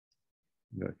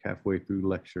Got halfway through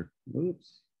lecture.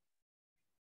 Oops.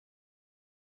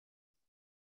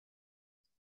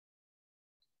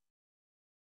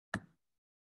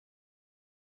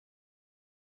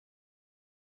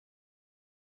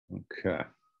 Okay.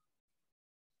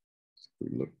 So we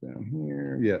look down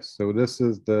here. Yes. So this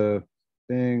is the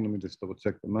thing. Let me just double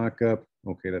check the mockup.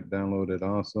 Okay, that downloaded.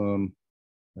 Awesome.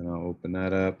 And I'll open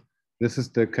that up. This is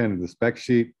the kind of the spec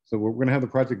sheet. So we're going to have the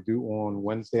project due on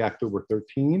Wednesday, October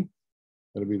 13.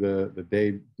 That'll be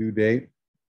the due date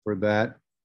for that.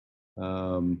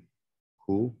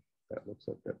 Cool. That looks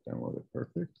like that downloaded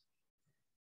perfect.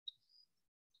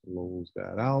 Close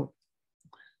that out.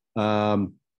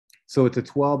 So it's a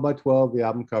 12 by 12, the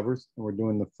album covers, and we're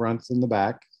doing the fronts and the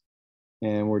back.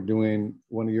 And we're doing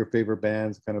one of your favorite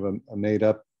bands, kind of a made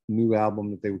up new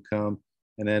album that they would come.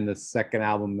 And then the second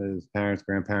album is parents,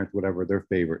 grandparents, whatever, their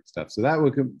favorite stuff. So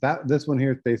this one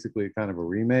here is basically kind of a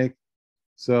remake.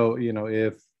 So, you know,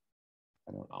 if,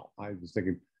 I don't know, I was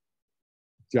thinking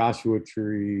Joshua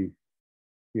Tree,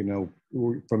 you know,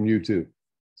 from U2.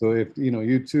 So if, you know,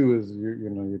 U2 is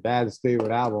your dad's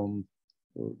favorite album,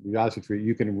 Joshua Tree,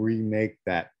 you can remake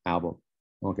that album.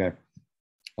 Okay.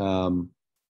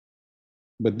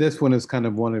 But this one is kind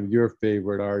of one of your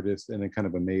favorite artists and then kind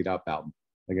of a made up album.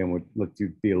 Again, would let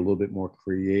you be a little bit more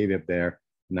creative there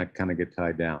and that kind of get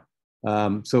tied down.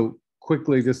 So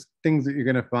quickly, just things that you're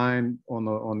going to find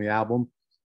on the album.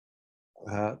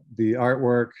 The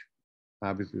artwork,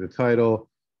 obviously the title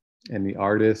and the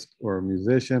artist or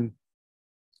musician.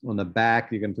 On the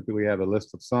back, you can typically have a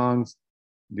list of songs,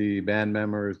 the band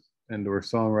members and or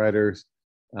songwriters,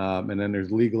 and then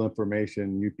there's legal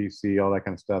information, UPC, all that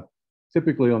kind of stuff,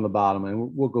 typically on the bottom,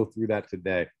 and we'll go through that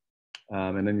today.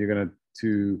 And then you're going to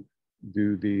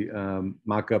do the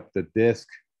mock up the disc.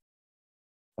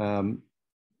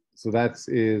 So that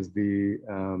is the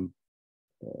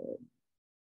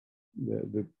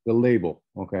label.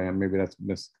 Okay, and maybe that's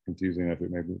confusing. I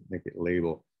should maybe make it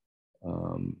label.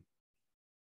 And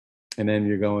then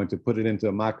you're going to put it into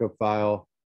a mock-up file.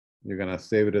 You're going to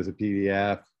save it as a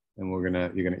PDF, and you're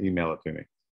going to email it to me.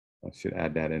 I should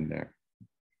add that in there.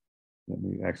 Let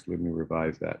me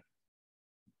revise that.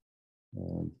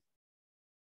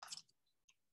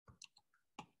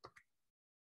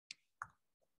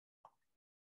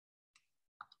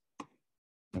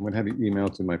 I'm going to have you email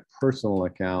to my personal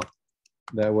account.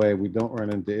 That way we don't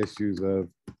run into issues of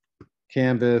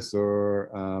Canvas or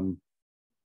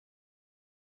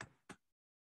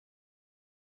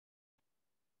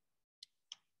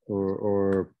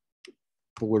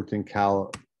Fullerton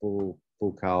Full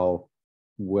Cal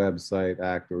website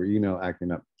act or email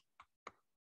acting up.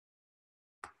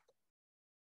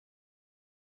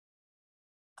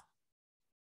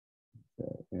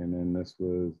 Okay. And then this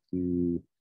was the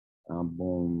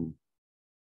album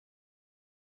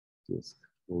disc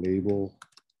label.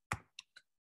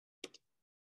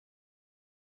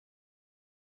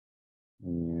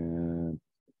 And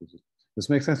this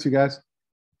makes sense to you guys?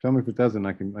 Tell me if it doesn't.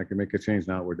 I can make a change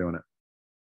now that we're doing it.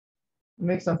 It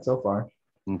makes sense so far.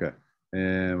 Okay.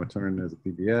 And return as a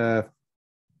PDF.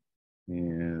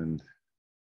 And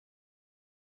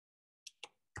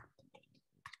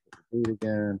do it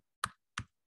again.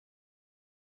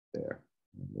 There.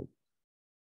 We'll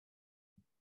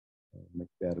make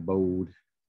that a bold.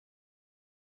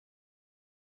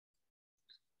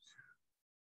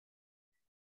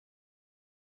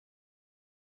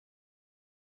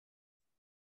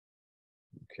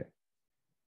 Okay.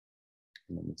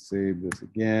 Let me save this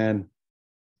again.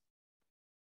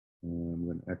 And I'm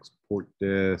going to export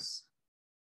this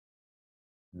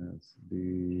as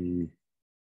the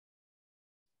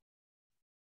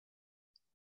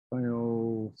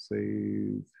file,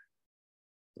 save,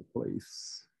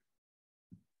 replace,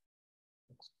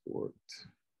 export.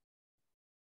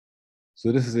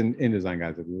 So this is in InDesign,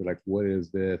 guys. If you were like, what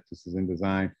is this? This is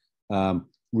InDesign.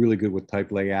 Really good with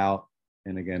type layout.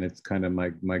 And again, it's kind of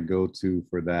my go-to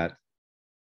for that.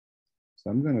 So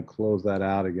I'm going to close that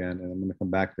out again, and I'm going to come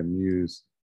back to Muse.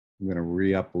 I'm going to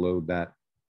re-upload that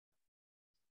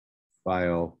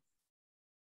file.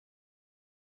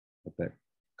 With that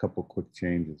couple quick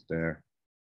changes there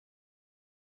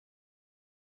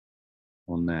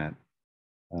on that.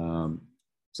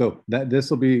 So this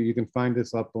will be, you can find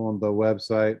this up on the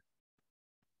website,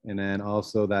 and then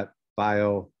also that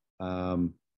file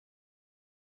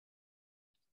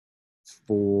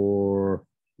for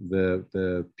the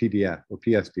PDF or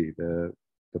PSD, the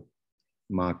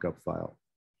mock-up file.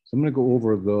 So I'm going to go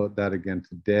over that again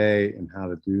today and how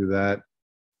to do that.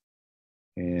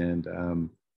 And I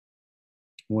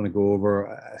want to go over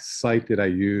a site that I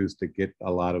use to get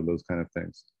a lot of those kind of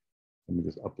things. Let me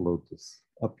just upload this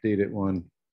updated one.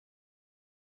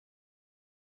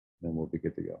 Then we'll be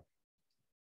good to go.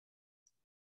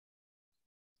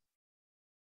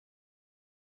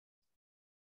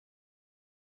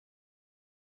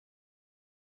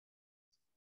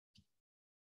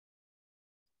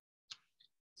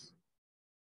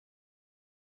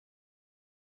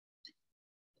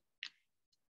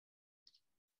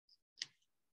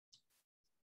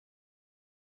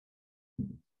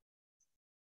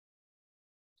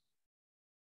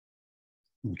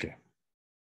 Okay.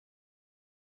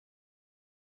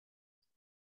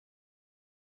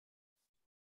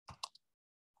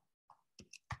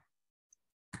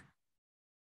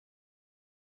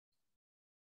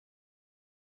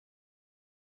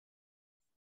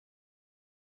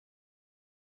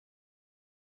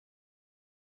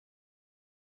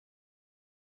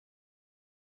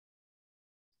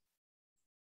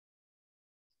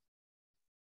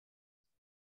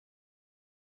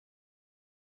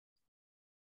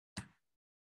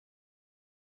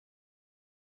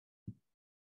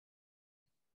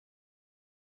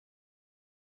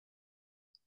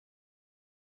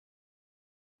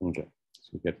 Okay, so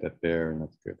we get that there, and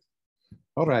that's good.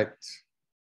 All right.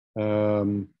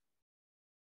 All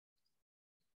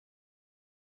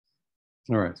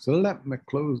right, so let me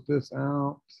close this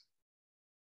out.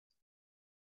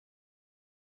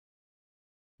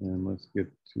 And let's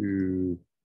get to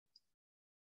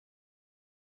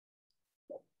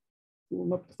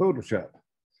pulling up the Photoshop.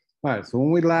 All right, so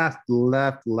when we left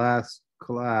last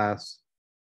class,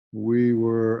 we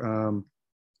were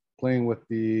playing with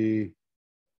the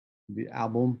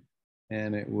album,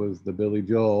 and it was the Billy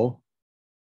Joel.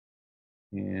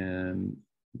 And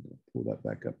pull that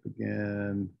back up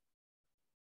again.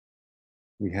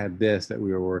 We had this that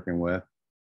we were working with,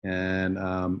 and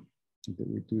did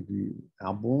we do the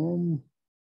album?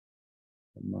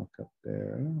 The mock up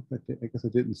there. I don't know if I did. I guess I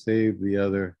didn't save the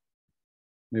other.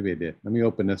 Maybe I did. Let me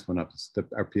open this one up.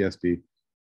 Our PSD.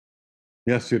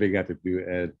 Yesterday got to do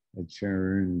Ed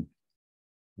Sheeran,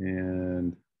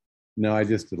 and no, I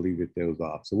just deleted those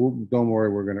off. So don't worry.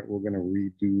 We're gonna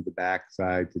redo the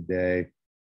backside today.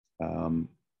 So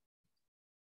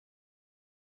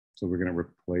we're gonna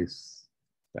replace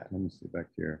that. Let me see back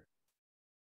here.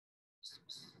 So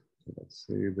let's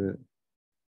save it.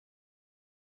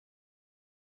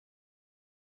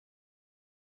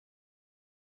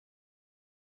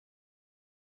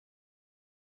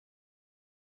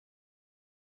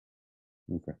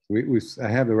 Okay, I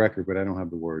have the record, but I don't have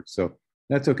the words, so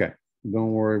that's okay.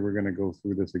 Don't worry, we're gonna go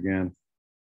through this again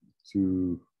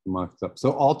to mock up.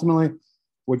 So ultimately,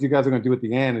 what you guys are gonna do at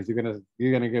the end is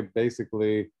you're gonna get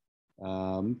basically,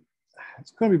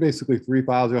 it's gonna be basically 3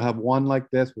 files. You'll have one like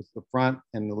this with the front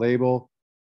and the label.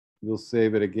 You'll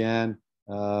save it again,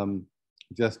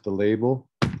 just the label,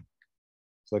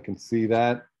 so I can see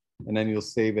that, and then you'll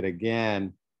save it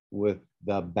again with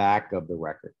the back of the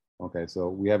record. Okay, so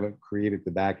we haven't created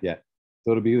the back yet. So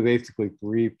it'll be basically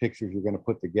 3 pictures you're going to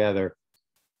put together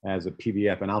as a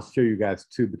PDF. And I'll show you guys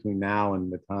too, between now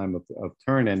and the time of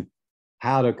turn-in,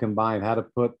 how to combine, how to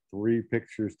put 3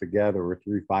 pictures together or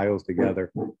 3 files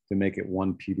together to make it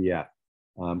one PDF.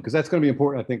 Because that's going to be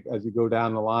important, I think, as you go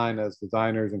down the line as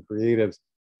designers and creatives,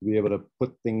 to be able to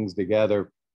put things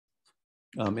together,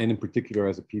 and in particular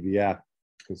as a PDF,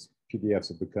 because PDFs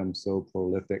have become so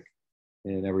prolific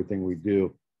in everything we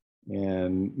do.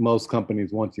 And most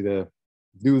companies want you to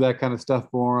do that kind of stuff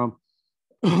for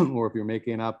them. Or if you're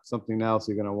making up something else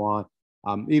you're going to want,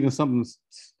 even something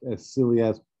as silly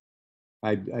as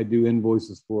I do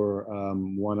invoices for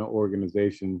one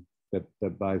organization that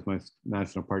buys my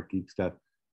National Park Geek stuff.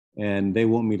 And they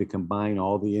want me to combine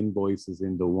all the invoices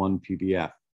into one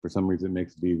PDF. For some reason, it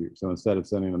makes it easier. So instead of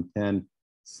sending them 10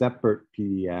 separate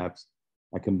PDFs,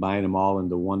 I combine them all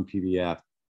into one PDF.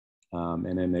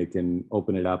 And then they can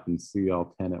open it up and see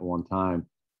all 10 at one time,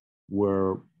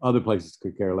 where other places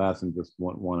could care less and just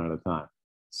want one at a time.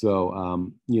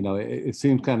 So, you know, it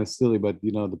seems kind of silly, but,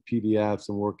 you know, the PDFs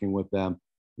and working with them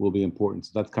will be important.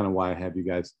 So that's kind of why I have you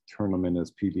guys turn them in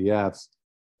as PDFs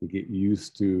to get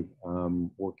used to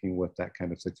working with that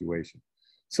kind of situation.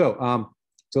 So,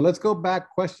 so let's go back.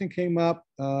 Question came up.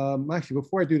 Actually,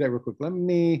 before I do that real quick, let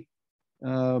me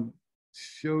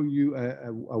show you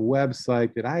a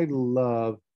website that I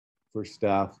love for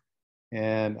stuff.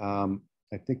 And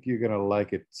I think you're gonna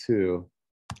like it too.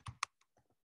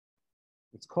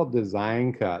 It's called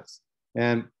Design Cuts.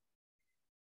 And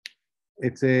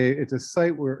it's a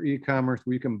site where e-commerce,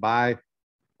 where you can buy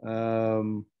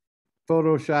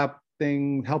Photoshop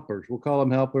thing helpers. We'll call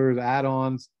them helpers,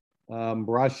 add-ons,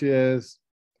 brushes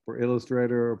for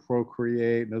Illustrator or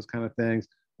Procreate and those kind of things.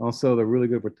 Also, they're really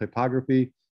good for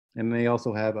typography, and they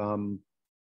also have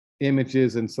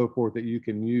images and so forth that you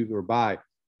can use or buy.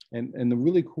 And the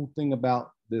really cool thing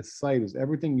about this site is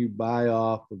everything you buy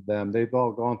off of them, they've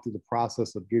all gone through the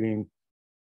process of getting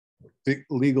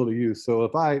legal to use. So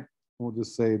if we'll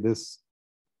just say this,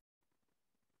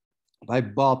 if I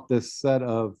bought this set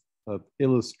of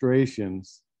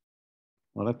illustrations,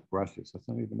 well, that's brushes. That's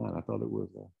not even that. I thought it was,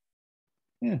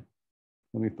 yeah.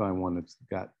 Let me find one that's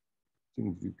got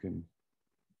things you can,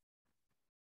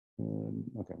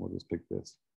 okay, we'll just pick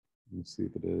this. Let's see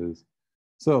if it is.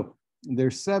 So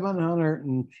there's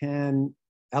 710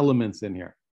 elements in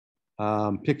here,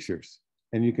 pictures.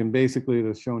 And you can basically,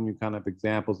 they're showing you kind of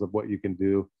examples of what you can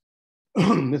do.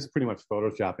 This is pretty much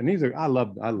Photoshop. And these are, I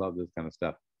love this kind of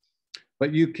stuff.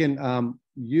 But you can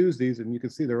use these, and you can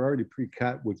see they're already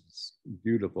pre-cut, which is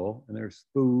beautiful. And there's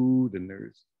food, and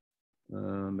there's,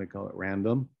 they call it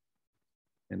random.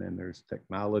 And then there's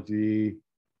technology,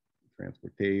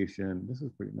 transportation. This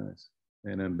is pretty nice.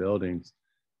 And then buildings,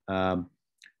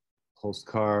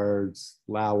 postcards,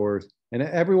 flowers. And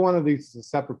every one of these is a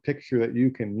separate picture that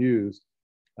you can use.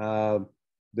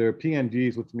 They're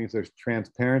PNGs, which means there's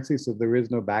transparency. So there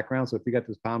is no background. So if you got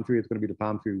this palm tree, it's going to be the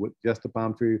palm tree with just a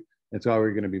palm tree. It's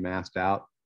already going to be masked out.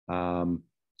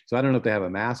 So I don't know if they have a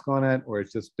mask on it or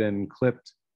it's just been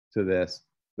clipped to this,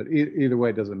 but either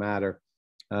way, it doesn't matter.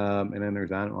 And then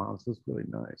there's animals. This is really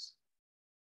nice.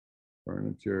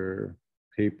 Furniture,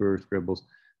 paper, scribbles.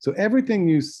 So everything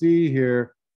you see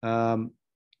here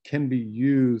can be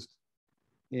used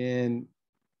in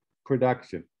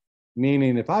production.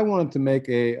 Meaning if I wanted to make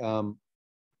a,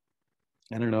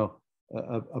 I don't know,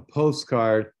 a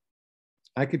postcard,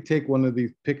 I could take one of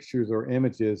these pictures or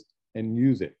images and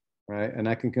use it, right? And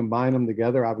I can combine them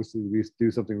together. Obviously, we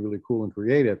do something really cool and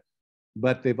creative,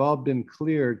 but they've all been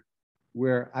cleared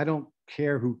where I don't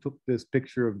care who took this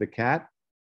picture of the cat.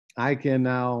 I can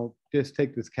now just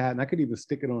take this cat and I could even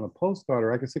stick it on a postcard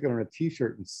or I could stick it on a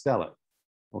t-shirt and sell it.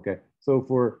 Okay, so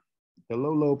for the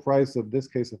low price of this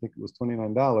case, I think it was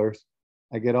 $29,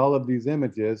 I get all of these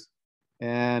images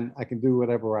and I can do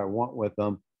whatever I want with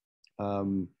them,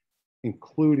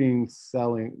 including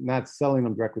not selling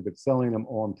them directly, but selling them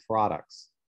on products,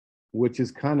 which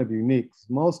is kind of unique.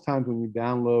 Most times when you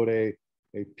download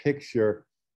a picture,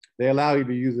 they allow you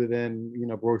to use it in,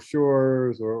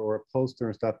 brochures or a poster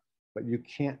and stuff, but you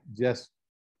can't just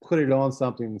put it on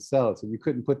something and sell it. So you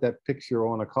couldn't put that picture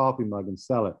on a coffee mug and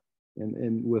sell it.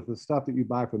 And with the stuff that you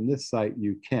buy from this site,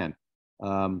 you can.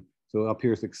 So up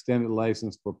here is extended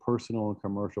license for personal and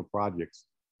commercial projects.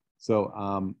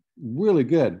 So really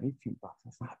good. 18 bucks.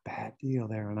 That's not a bad deal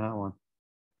there on that one.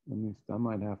 I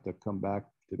might have to come back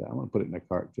to that. I want to put it in the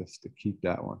cart just to keep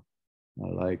that one.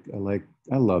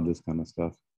 I love this kind of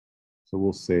stuff. So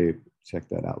we'll check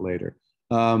that out later.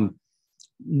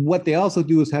 What they also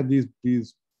do is have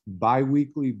these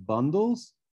bi-weekly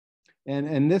bundles.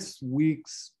 And this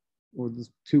week's, or this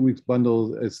 2 weeks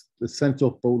bundle is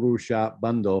Essential Photoshop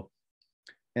Bundle.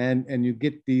 And you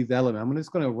get these elements. I'm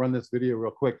just going to run this video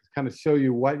real quick to kind of show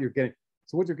you what you're getting.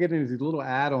 So what you're getting is these little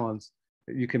add-ons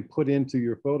that you can put into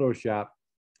your Photoshop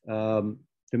to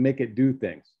make it do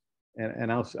things.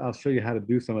 And I'll show you how to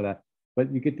do some of that. But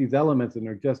you get these elements and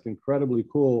they're just incredibly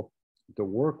cool to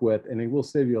work with, and they will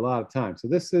save you a lot of time. So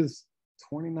this is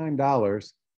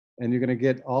 $29, and you're going to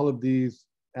get all of these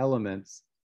elements.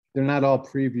 They're not all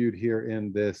previewed here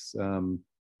in this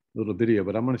little video,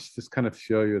 but I'm going to just kind of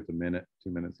show you at the 2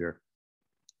 minutes here.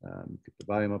 Get the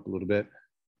volume up a little bit.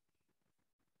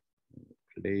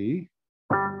 Play.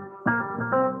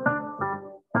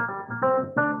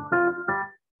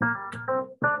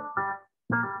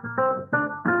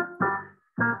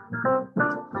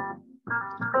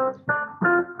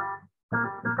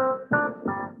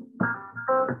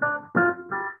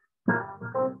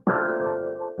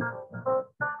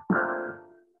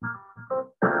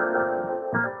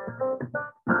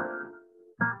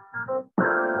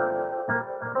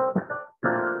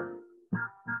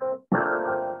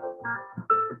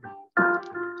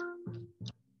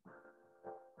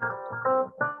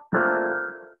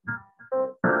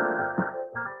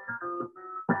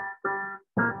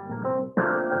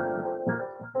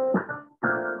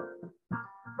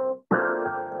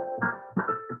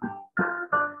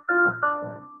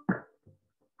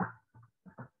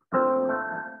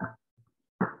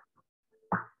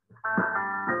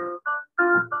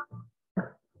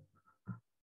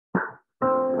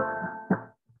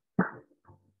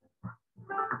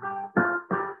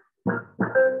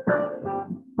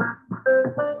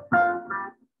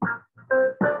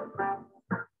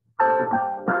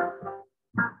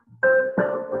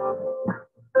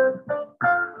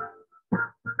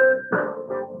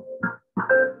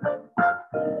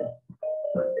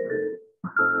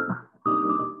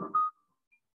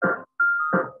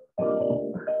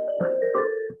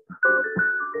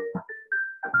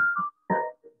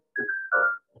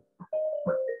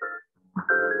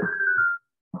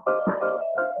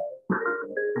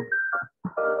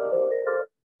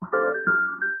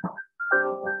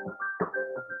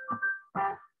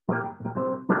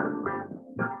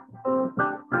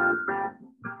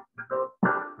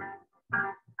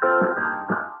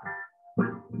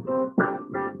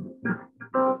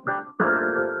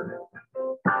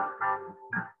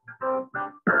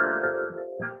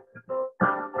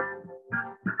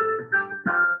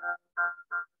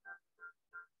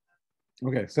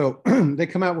 Okay, so they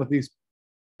come out with these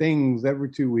things every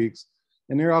 2 weeks,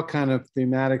 and they're all kind of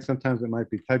thematic. Sometimes it might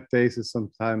be typefaces,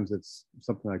 sometimes it's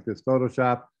something like this,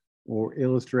 Photoshop or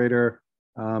Illustrator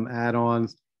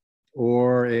add-ons,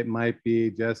 or it might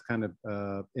be just kind of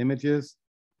images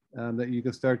that you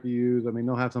can start to use. I mean,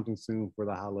 they'll have something soon for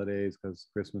the holidays because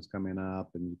Christmas coming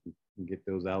up, and you can get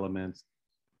those elements.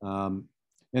 And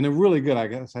they're really good. I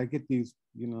guess I get these,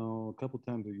 a couple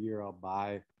times a year. I'll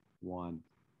buy one.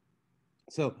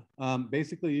 So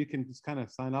basically, you can just kind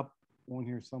of sign up on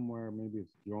here somewhere. Maybe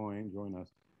it's join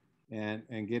us,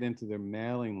 and get into their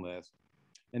mailing list,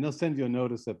 and they'll send you a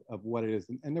notice of what it is.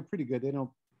 And they're pretty good. They don't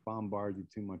bombard you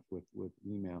too much with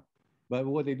email. But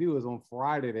what they do is on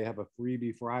Friday, they have a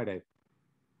freebie Friday,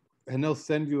 and they'll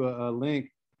send you a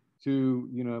link to,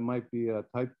 it might be a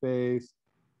typeface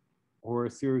or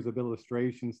a series of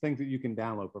illustrations, things that you can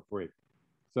download for free.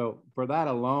 So for that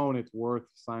alone, it's worth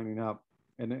signing up.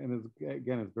 And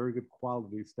again, it's very good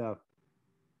quality stuff.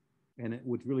 And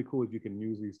what's really cool is you can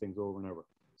use these things over and over.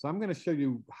 So I'm going to show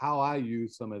you how I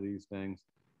use some of these things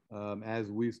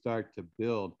as we start to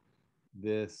build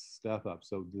this stuff up.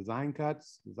 So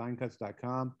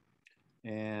designcuts.com,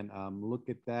 and look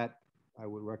at that. I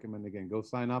would recommend, again, go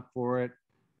sign up for it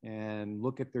and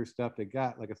look at their stuff. They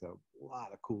got, like I said, a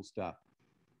lot of cool stuff.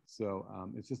 So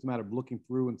it's just a matter of looking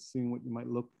through and seeing what you might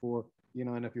look for,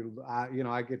 and if you,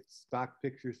 I get stock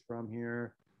pictures from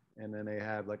here, and then they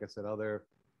have, like I said, other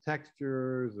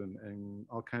textures and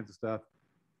all kinds of stuff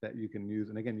that you can use.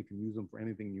 And again, you can use them for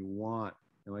anything you want.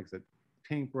 And like I said,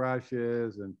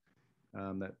 paintbrushes and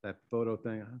that photo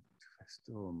thing.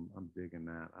 I'm digging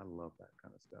that. I love that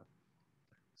kind of stuff.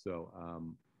 So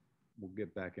we'll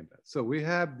get back into that. So we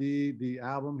have the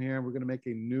album here, and we're going to make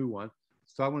a new one.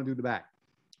 So I want to do the back.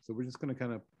 So we're just going to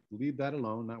kind of leave that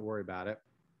alone, not worry about it.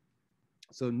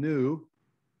 So new,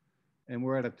 and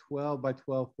we're at a 12 by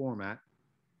 12 format.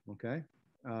 Okay,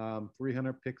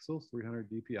 300 pixels, 300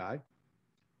 DPI,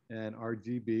 and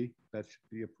RGB. That should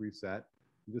be a preset.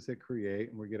 You just hit create,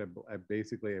 and we get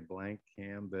basically a blank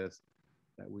canvas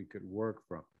that we could work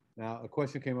from. Now, a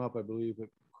question came up, I believe,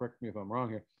 correct me if I'm wrong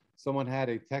here. Someone had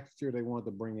a texture they wanted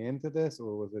to bring into this,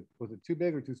 or was it too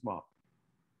big or too small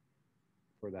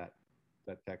for that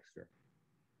texture?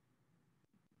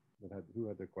 Who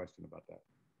had the question about that?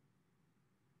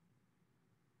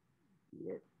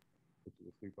 Put you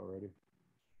to sleep already?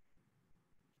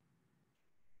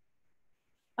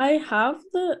 I have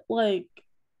the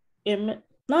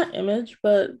not image,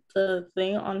 but the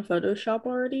thing on Photoshop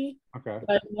already. Okay.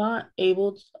 But I'm not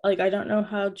able to, I don't know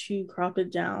how to crop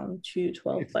it down to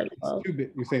 12 by 12. It's too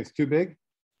big. You say it's too big?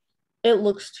 It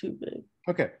looks too big.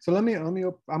 Okay, so let me. I'm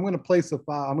going to place a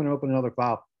file. I'm going to open another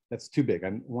file that's too big.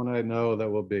 I want to know that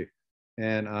will be,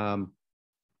 and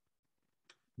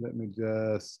let me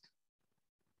just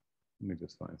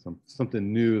find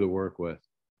something new to work with.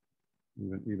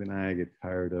 Even I get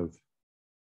tired of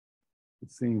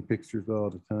seeing pictures all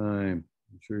the time.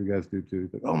 I'm sure you guys do too.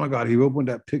 Like, oh my God, he opened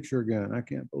that picture again. I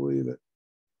can't believe it.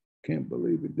 Can't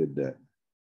believe he did that.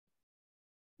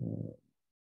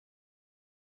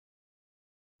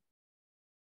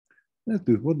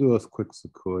 We'll do a quick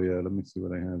sequoia. Let me see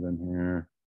what I have in here.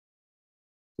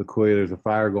 Sequoia, there's a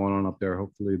fire going on up there.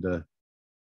 Hopefully the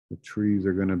trees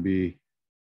are gonna be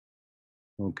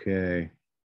okay.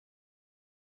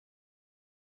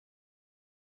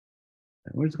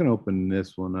 And we're just gonna open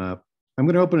this one up. I'm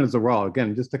gonna open it as a raw,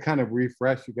 again, just to kind of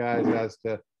refresh you guys as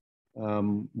to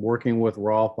working with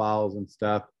raw files and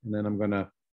stuff. And then I'm gonna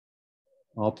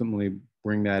ultimately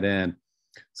bring that in.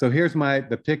 So here's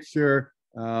the picture.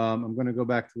 I'm gonna go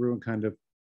back through and kind of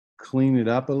clean it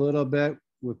up a little bit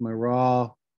with my raw.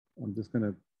 I'm just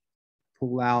gonna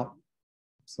pull out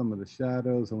some of the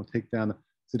shadows. I'm gonna take down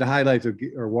so the highlights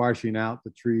are washing out the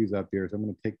trees up here. So I'm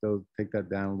gonna take that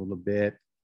down a little bit.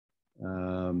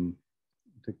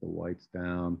 Take the whites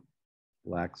down,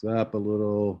 blacks up a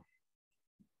little,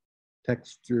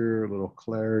 texture, a little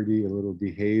clarity, a little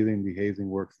dehazing. Dehazing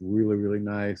works really, really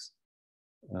nice.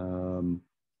 The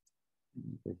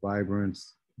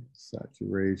vibrance,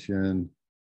 saturation.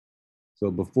 So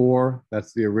before,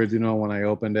 that's the original when I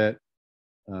opened it.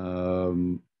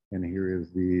 And here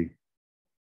is the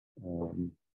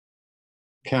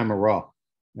camera raw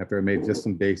after I made just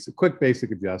some quick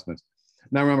basic adjustments.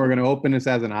 Now remember, we're going to open this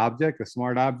as an object, a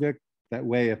smart object. That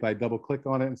way, if I double click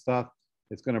on it and stuff,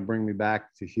 it's going to bring me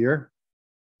back to here.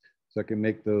 So I can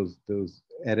make those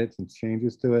edits and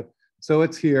changes to it. So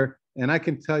it's here. And I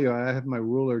can tell you, I have my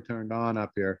ruler turned on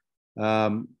up here.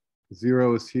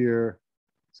 0 is here.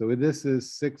 So this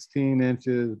is 16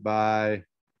 inches by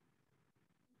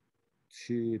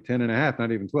 10 and a half,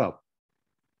 not even 12.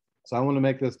 So I want to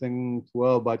make this thing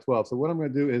 12 by 12. So what I'm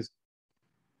going to do is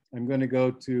I'm going to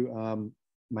go to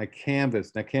my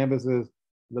canvas. Now canvas is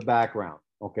the background.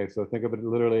 Okay, so think of it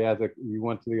literally as you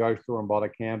went to the art store and bought a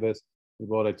canvas. You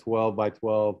bought a 12 by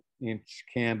 12 inch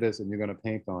canvas and you're going to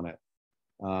paint on it.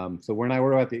 So when I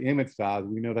were at the image size,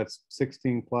 we know that's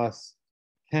 16 plus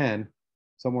 10,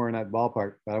 somewhere in that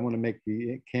ballpark, but I want to make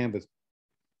the canvas.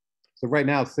 So right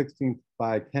now it's 16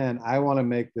 by 10. I want to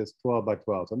make this 12 by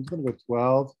 12. So I'm just going to go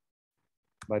 12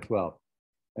 by 12.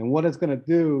 And what it's going to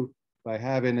do by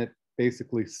having it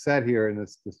basically set here in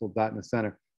this little dot in the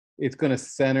center, it's going to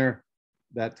center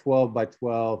that 12 by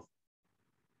 12,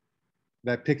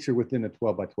 that picture within the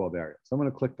 12 by 12 area. So I'm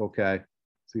going to click OK,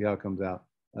 see how it comes out.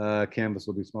 Canvas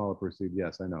will be smaller, proceed.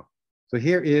 Yes, I know. So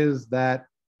here is that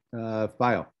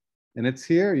file. And it's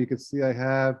here. You can see I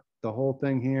have the whole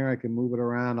thing here. I can move it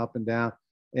around up and down.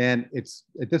 And it's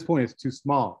at this point, it's too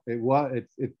small. Well,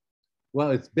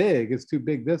 it's big. It's too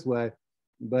big this way,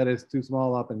 but it's too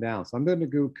small up and down. So I'm going to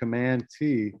do Command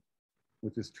T,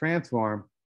 which is transform,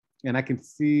 and I can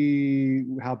see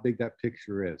how big that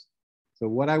picture is. So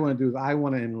what I want to do is I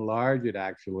want to enlarge it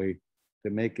actually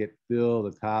to make it fill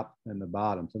the top and the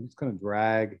bottom. So I'm just going to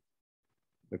drag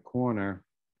the corner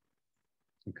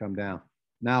and come down.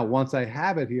 Now, once I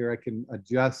have it here, I can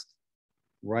adjust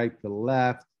right to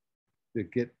left to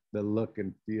get the look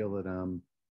and feel that I'm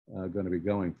going to be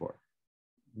going for.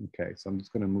 Okay, so I'm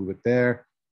just going to move it there.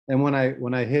 And when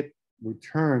I hit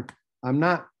return, I'm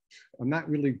not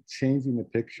really changing the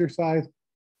picture size.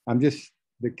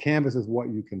 The canvas is what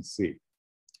you can see.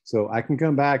 So I can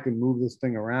come back and move this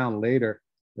thing around later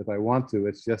if I want to.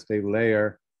 It's just a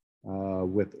layer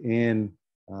within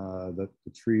the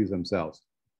trees themselves.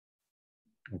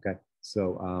 Okay,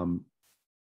 so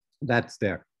that's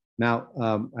there. Now,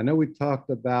 I know we talked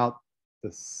about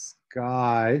the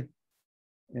sky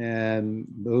and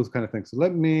those kind of things. So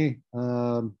let me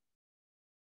open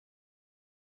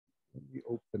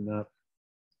up.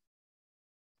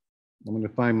 I'm going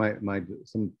to find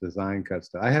some design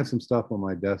cuts. I have some stuff on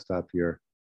my desktop here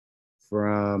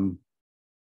from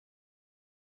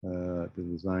the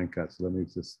design cuts. So let me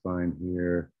just find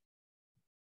here.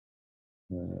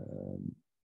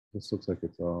 This looks like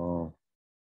it's all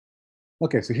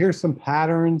okay. So here's some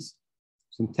patterns,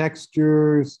 some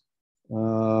textures,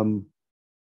 some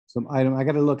item. I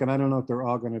got to look, and I don't know if they're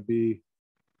all going to be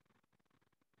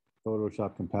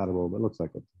Photoshop compatible, but it looks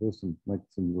like it. There's some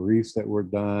reefs that were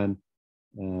done.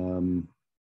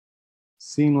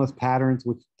 Seamless patterns,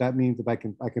 which that means if I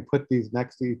can put these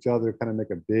next to each other, kind of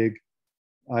make a big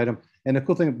item. And the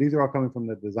cool thing, these are all coming from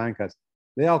the design cuts.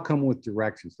 They all come with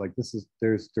directions. Like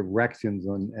there's directions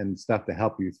and stuff to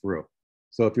help you through.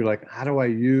 So if you're like, how do I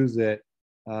use it?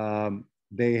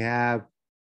 They have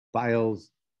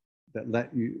files that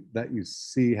let you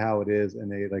see how it is, and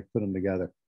they like put them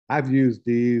together. I've used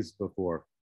these before.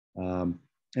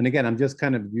 And again, I'm just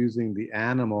kind of using the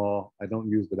animal. I don't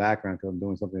use the background because I'm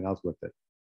doing something else with it.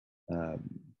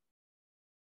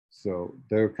 So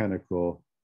they're kind of cool.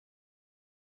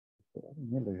 I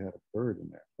didn't know they had a bird in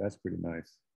there. That's pretty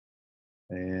nice.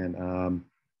 And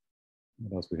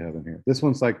what else we have in here? This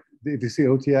one's like, if you see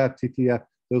OTF, TTF,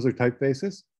 those are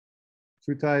typefaces.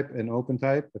 True type and open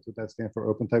type. That's what that stands for,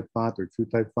 open type font or true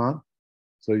type font.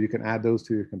 So you can add those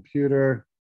to your computer.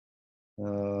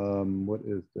 What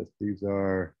is this? These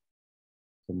are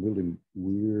some really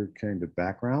weird kind of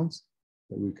backgrounds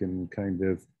that we can kind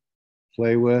of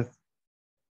play with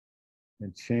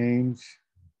and change.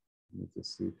 Let me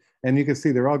just see. And you can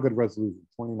see they're all good resolution,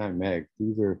 29 meg.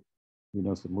 These are,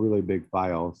 some really big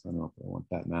files. I don't know if I want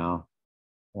that now.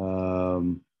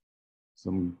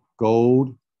 Some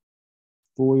gold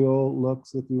foil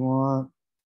looks if you want.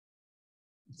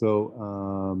 So,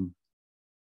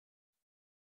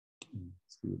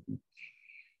 let's see,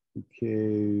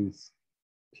 bouquets,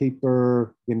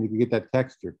 paper, and you can get that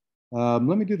texture. Let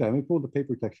me do that. Let me pull the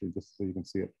paper texture just so you can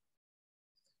see it.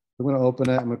 I'm going to open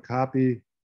it. I'm going to copy.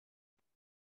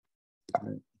 All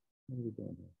right. What are we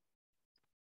doing here?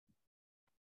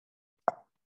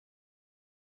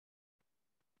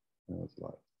 No, it's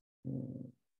live.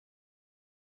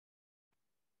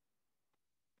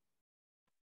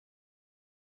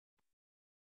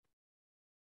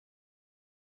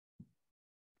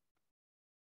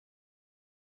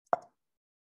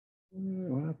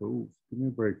 What happened? Ooh, give me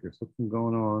a break. There's something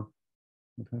going on.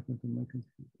 What happened to my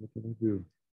computer? What did I do?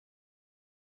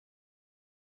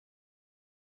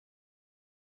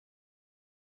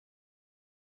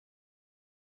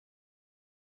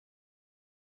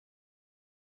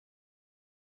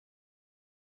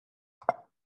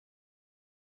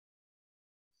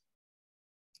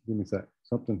 Give me a sec.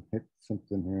 Something hit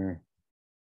something here.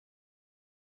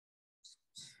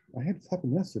 I had this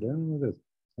happen yesterday. I don't know what it is.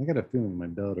 I got a feeling my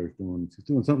daughter's she's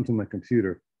doing something to my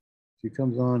computer. She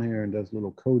comes on here and does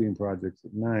little coding projects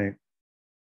at night.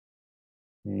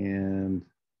 And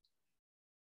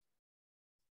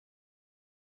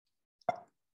what's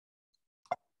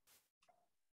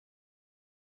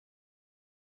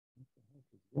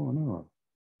going on?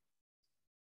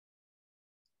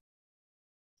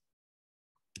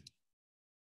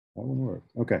 That one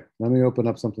works. Okay, let me open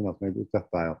up something else. Maybe it's that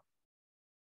file.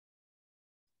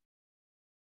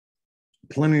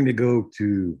 Plenty to go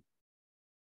to.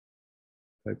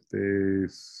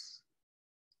 Typeface.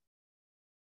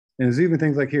 And there's even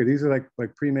things like here. These are like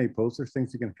pre-made posters,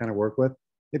 things you can kind of work with.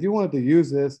 If you wanted to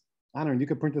use this, I don't know, you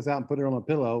could print this out and put it on a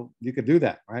pillow. You could do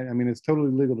that, right? I mean, it's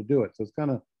totally legal to do it. So it's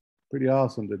kind of pretty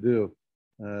awesome to do.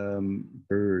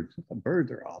 Birds.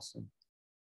 Birds are awesome.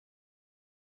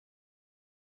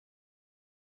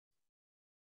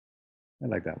 I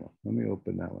like that one. Let me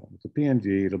open that one. It's a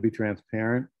PNG. It'll be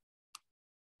transparent.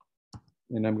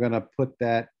 And I'm going to put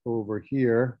that over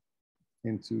here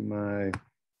into my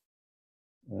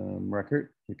record.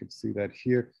 You can see that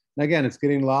here. And again, it's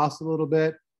getting lost a little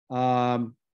bit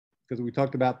because we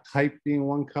talked about type being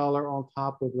one color on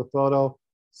top of the photo.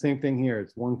 Same thing here.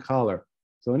 It's one color.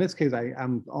 So in this case,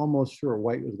 I'm almost sure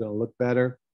white is going to look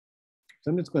better.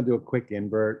 So I'm just going to do a quick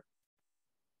invert.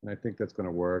 And I think that's going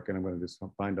to work. And I'm going to just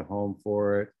find a home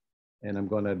for it. And I'm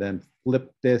going to then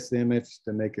flip this image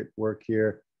to make it work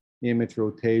here. Image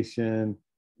rotation.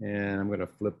 And I'm going to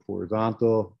flip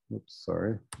horizontal. Oops,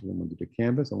 sorry. I'm going to do the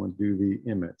canvas. I want to do the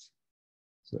image.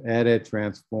 So edit,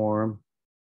 transform,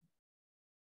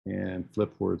 and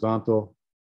flip horizontal.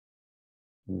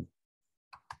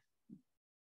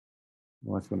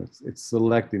 Watch when it's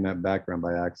selecting that background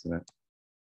by accident.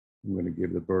 I'm going to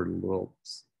give the bird a little,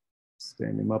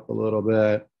 stand him up a little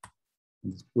bit.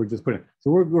 We're just putting it.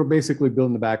 So we're basically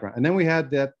building the background. And then we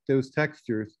had those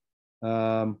textures.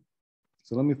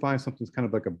 So let me find something that's kind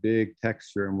of like a big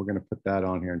texture, and we're going to put that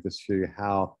on here and just show you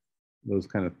how those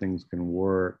kind of things can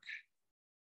work.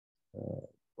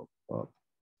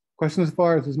 Questions as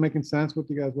far as is making sense with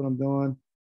you guys, what I'm doing?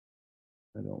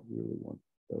 I don't really want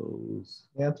those.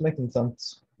 Yeah, it's making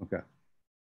sense. Okay.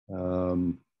 I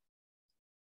don't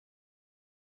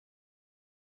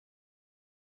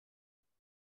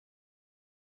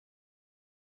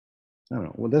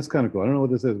know. Well, that's kind of cool. I don't know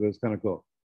what this is, but it's kind of cool.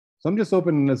 So I'm just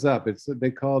opening this up.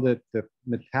 They called it the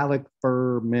metallic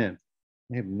fur mint.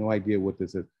 I have no idea what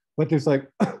this is, but there's like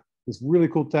this really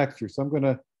cool texture. So I'm going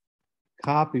to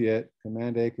copy it,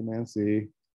 Command A, Command C,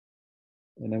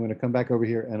 and I'm going to come back over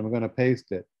here and I'm going to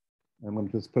paste it. I'm going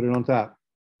to just put it on top.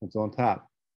 It's on top.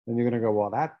 Then you're going to go, well,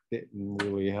 that didn't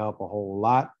really help a whole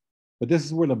lot. But this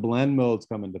is where the blend modes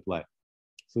come into play.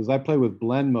 So as I play with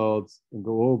blend modes and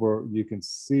go over, you can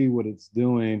see what it's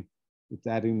doing. It's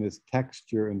adding this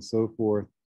texture and so forth.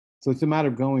 So it's a matter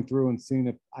of going through and seeing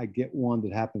if I get one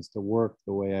that happens to work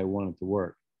the way I want it to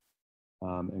work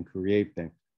and create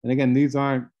things. And again, these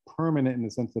aren't permanent in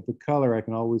the sense that the color, I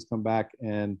can always come back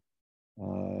and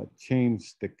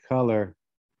change the color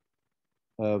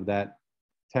of that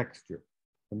texture.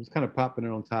 I'm just kind of popping it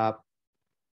on top.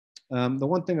 The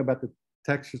one thing about the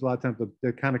textures, a lot of times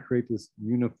they kind of create this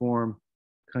uniform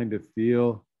kind of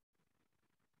feel.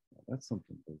 That's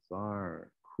something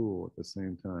bizarre, cool at the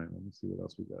same time. Let me see what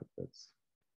else we got. That's,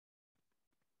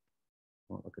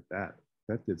 oh, look at that.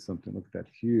 That did something. Look at that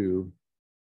hue.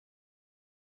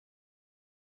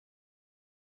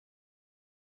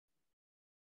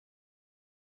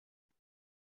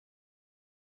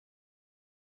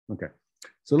 Okay,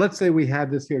 so let's say we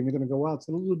have this here, and you're going to go, well, it's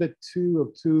a little bit too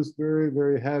obtuse, very,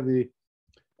 very heavy.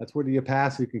 That's where the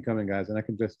opacity can come in, guys. And I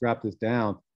can just drop this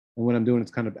down. And what I'm doing is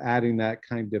kind of adding that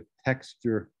kind of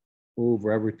texture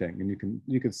over everything. And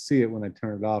you can see it when I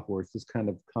turn it off, where it's just kind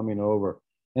of coming over.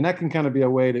 And that can kind of be a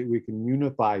way that we can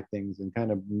unify things and kind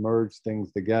of merge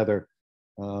things together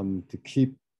to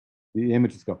keep the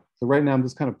images going. So right now I'm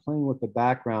just kind of playing with the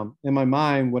background. In my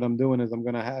mind, what I'm doing is I'm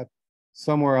going to have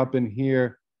somewhere up in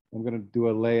here, I'm going to do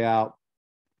a layout,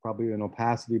 probably an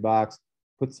opacity box,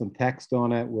 put some text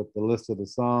on it with the list of the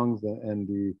songs and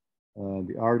the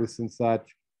artists and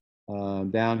such.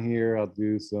 Down here, I'll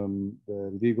do some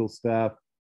the legal stuff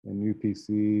and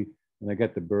UPC, and I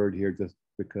got the bird here just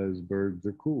because birds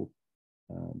are cool.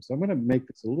 So I'm going to make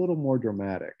this a little more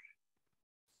dramatic.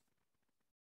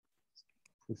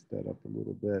 Push that up a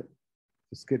little bit,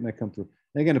 just getting that come through.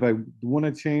 And again, if I want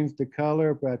to change the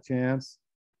color by chance,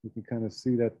 you can kind of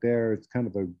see that there. It's kind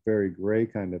of a very gray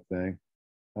kind of thing.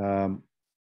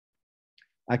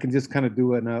 I can just kind of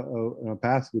do an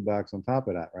opacity box on top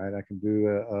of that, right? I can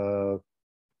do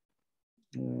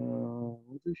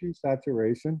hue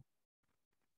saturation,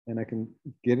 and I can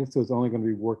get it so it's only going to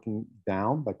be working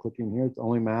down by clicking here. It's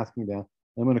only masking down.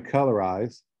 I'm going to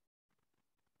colorize,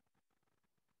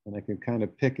 and I can kind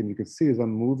of pick, and you can see as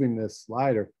I'm moving this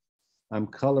slider, I'm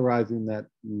colorizing that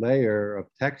layer of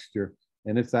texture,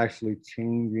 and it's actually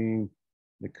changing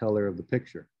the color of the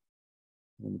picture.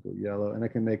 I'm going to go yellow, and I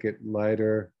can make it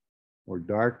lighter or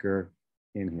darker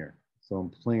in here. So I'm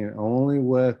playing only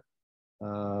with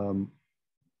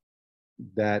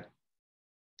that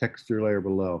texture layer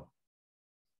below.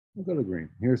 We'll go to green.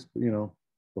 Here's,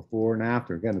 before and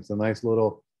after. Again, it's a nice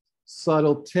little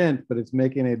subtle tint, but it's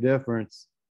making a difference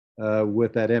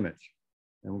with that image.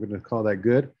 And we're going to call that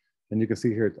good. And you can see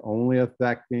here, it's only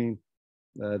affecting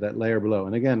that layer below.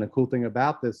 And again, the cool thing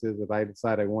about this is if I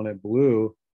decide I want it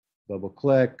blue, double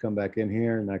click, come back in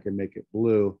here, and I can make it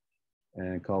blue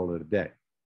and call it a day.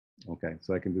 Okay,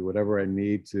 so I can do whatever I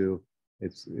need to.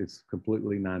 It's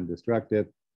completely non-destructive,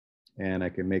 and I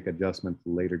can make adjustments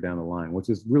later down the line, which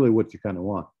is really what you kind of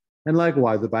want. And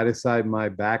likewise, if I decide my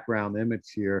background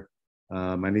image here,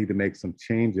 I need to make some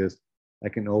changes, I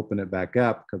can open it back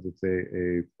up because it's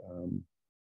a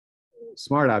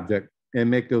smart object and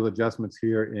make those adjustments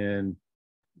here in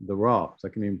the raw. So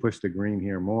I can even push the green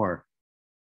here more.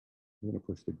 I'm going to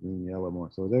push the green yellow more.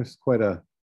 So there's quite a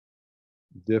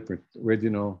difference,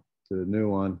 original to the new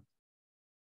one.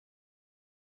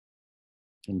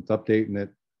 And it's updating it.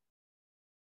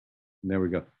 And there we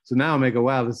go. So now I may go,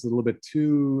 wow, this is a little bit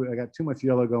too, I got too much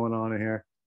yellow going on in here.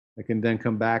 I can then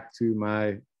come back to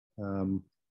my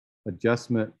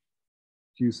adjustment,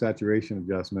 hue saturation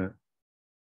adjustment,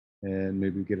 and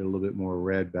maybe get a little bit more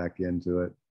red back into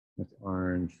it. That's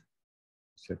orange.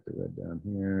 Check the red down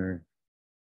here.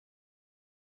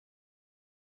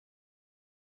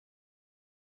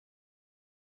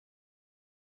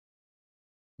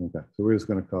 Okay, so we're just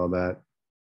going to call that,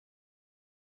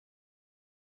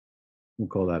 we'll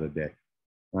call that a day.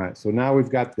 All right, so now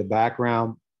we've got the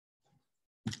background.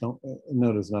 Don't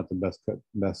notice not the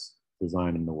best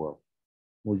design in the world.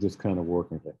 We're just kind of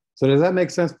working with it. So does that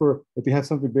make sense for if you have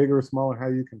something bigger or smaller, how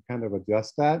you can kind of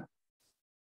adjust that,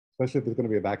 especially if it's going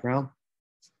to be a background?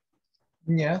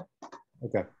 Yeah.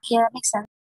 Okay. Yeah, that makes sense.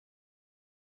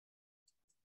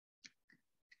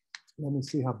 Let me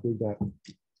see how big that.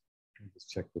 Let me just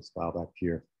check this file back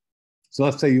here. So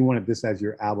let's say you wanted this as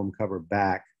your album cover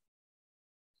back.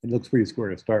 It looks pretty square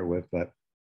to start with, but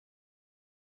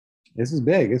this is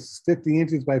big. It's 50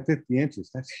 inches by 50 inches.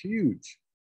 That's huge.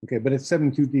 Okay, but it's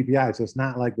 72 dpi, so it's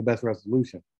not like the best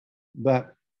resolution.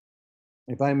 But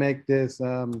if I make this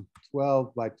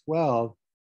 12 by 12,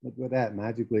 look at that.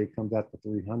 Magically, it comes out to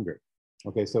 300.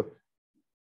 Okay, so,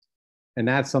 and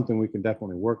that's something we can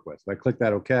definitely work with. So I click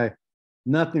that OK.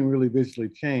 Nothing really visually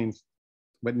changed.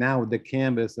 But now with the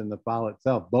canvas and the file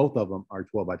itself, both of them are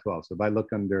 12 by 12. So if I look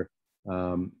under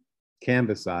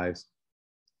canvas size,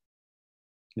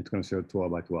 it's going to show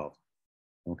 12 by 12.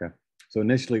 Okay. So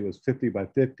initially it was 50 by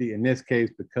 50. In this case,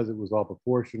 because it was all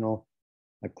proportional,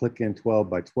 I click in 12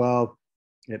 by 12.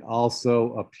 It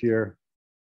also up here,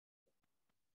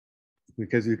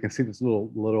 because you can see this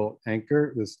little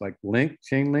anchor, this like link,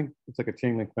 chain link. It's like a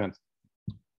chain link fence.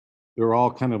 They're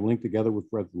all kind of linked together with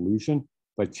resolution.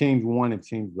 If I change one, it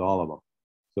changes all of them.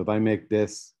 So if I make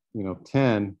this,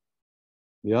 10,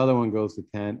 the other one goes to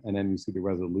 10, and then you see the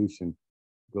resolution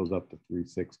goes up to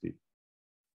 360.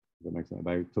 That makes sense. If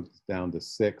I took this down to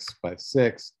 6 by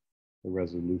 6, the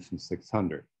resolution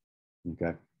 600.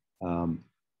 Okay.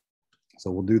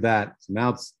 So we'll do that. So now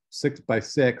it's 6 by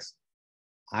 6.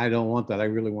 I don't want that. I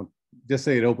really want, just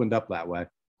say it opened up that way.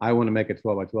 I want to make it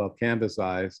 12 by 12 canvas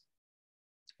size.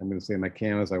 I'm going to say my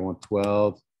canvas, I want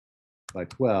 12 by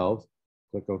 12.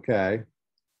 Click OK.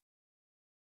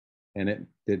 And it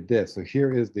did this. So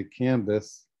here is the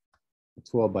canvas,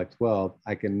 12 by 12.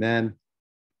 I can then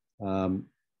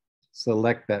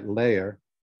select that layer.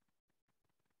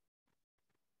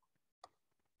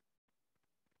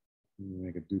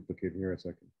 Make a duplicate here so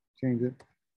I can change it.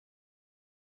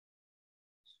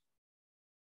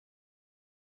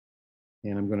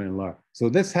 And I'm going to enlarge. So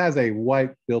this has a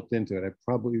white built into it. I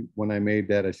probably, when I made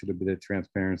that, I should have did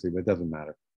transparency, but it doesn't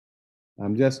matter. Now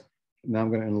I'm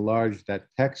going to enlarge that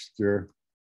texture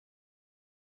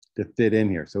to fit in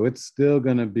here. So it's still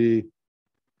going to be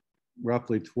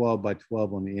roughly 12 by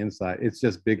 12 on the inside. It's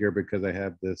just bigger because I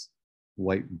have this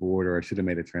white border. I should have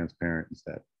made it transparent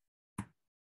instead.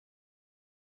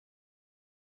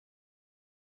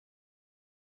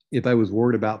 If I was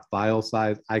worried about file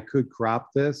size, I could crop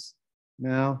this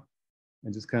now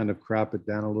and just kind of crop it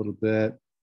down a little bit.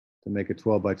 to make it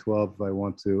 12 by 12 if I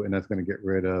want to, and that's going to get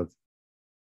rid of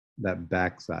that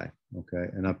backside. Okay,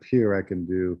 and up here I can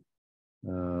do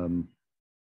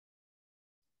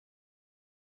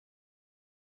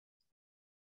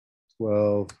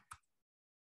 12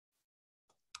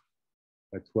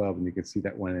 by 12, and you can see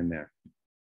that went in there.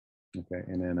 Okay,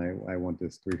 and then I want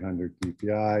this 300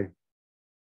 dpi,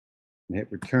 and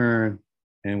hit return,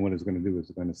 and what it's going to do is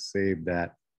it's going to save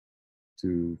that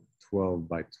to 12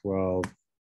 by 12.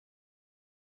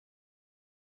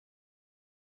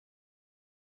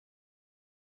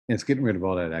 And it's getting rid of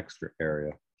all that extra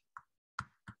area.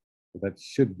 So that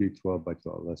should be 12 by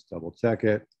 12. Let's double check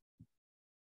it.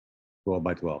 12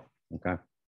 by 12, okay?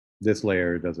 This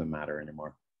layer doesn't matter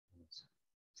anymore. It's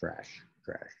trash.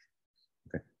 Okay,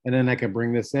 and then I can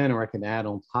bring this in, or I can add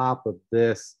on top of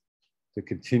this to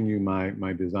continue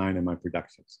my design and my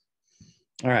productions.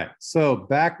 All right, so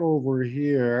back over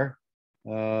here,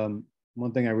 one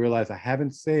thing I realized I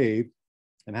haven't saved,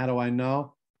 and how do I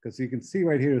know? Because you can see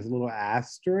right here, there's a little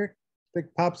asterisk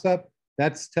that pops up.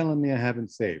 That's telling me I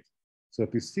haven't saved. So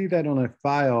if you see that on a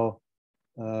file,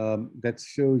 that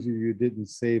shows you didn't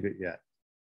save it yet.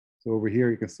 So over here,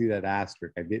 you can see that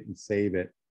asterisk. I didn't save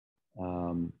it.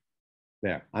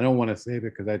 There. I don't want to save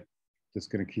it because I'm just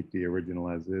going to keep the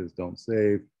original as is. Don't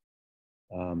save.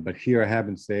 But here I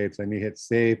haven't saved, so I need to hit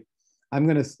save. I'm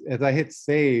going to, as I hit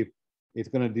save, it's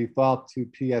going to default to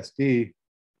PSD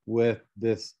with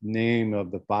this name of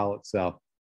the file itself.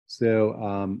 So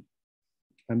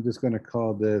I'm just going to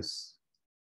call this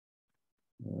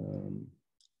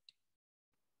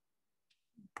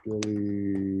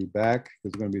Billy Back.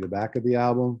 It's going to be the back of the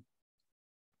album.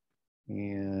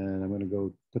 And I'm going to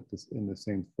go put this in the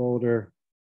same folder.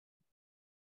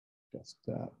 Just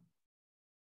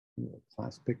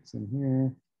class picks in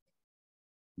here.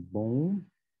 Boom.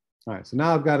 All right, so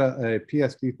now I've got a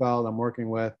PSD file I'm working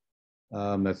with.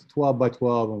 That's 12 by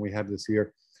 12, and we have this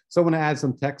here. So I'm going to add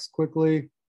some text quickly.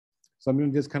 So I'm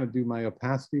going to just kind of do my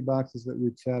opacity boxes that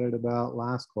we chatted about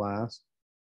last class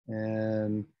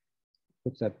and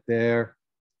put that there.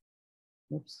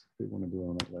 Oops, we want to do it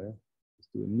on that layer. Let's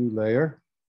do a new layer.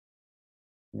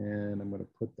 And I'm going to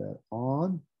put that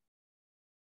on.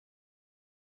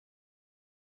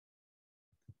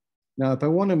 Now, if I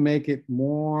want to make it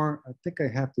more, I think I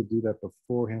have to do that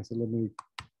beforehand. So I'm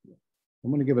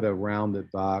going to give it a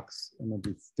rounded box. I'm going to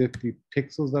do 50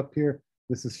 pixels up here.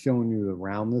 This is showing you the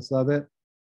roundness of it.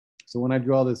 So when I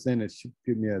draw this in, it should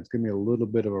give me a little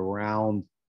bit of a round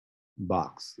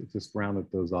box. It just rounded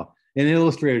those off. In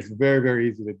Illustrator, it's very, very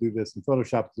easy to do this. In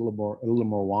Photoshop, it's a little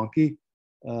more wonky,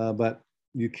 but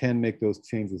you can make those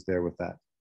changes there with that.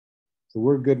 So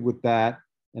we're good with that.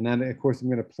 And then, of course, I'm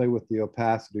going to play with the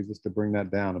opacity just to bring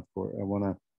that down. Of course, I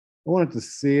want it to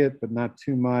see it, but not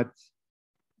too much.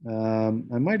 I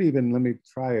might even, let me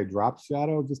try a drop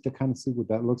shadow just to kind of see what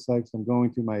that looks like. So I'm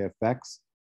going to my effects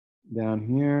down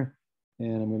here,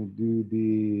 and I'm going to do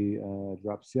the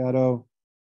drop shadow.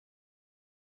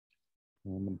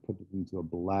 And I'm going to put it into a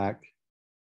black.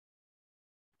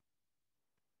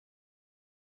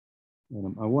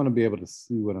 And I want to be able to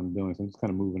see what I'm doing. So I'm just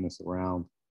kind of moving this around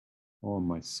on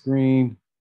my screen.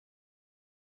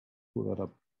 Pull that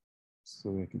up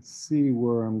so I can see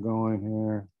where I'm going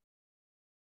here.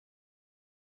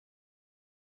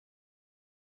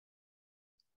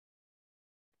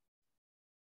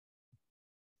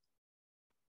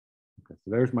 Okay,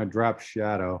 so there's my drop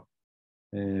shadow.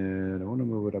 And I want to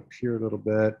move it up here a little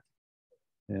bit.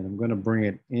 And I'm going to bring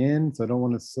it in. So I don't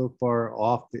want it so far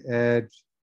off the edge.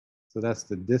 So that's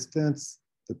the distance,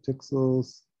 the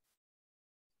pixels.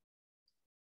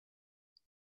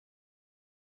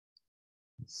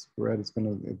 The spread is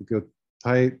going to go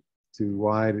tight to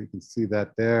wide. You can see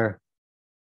that there.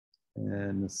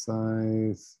 And the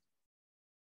size.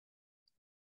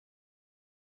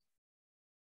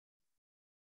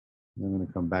 I'm going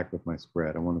to come back with my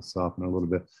spread. I want to soften it a little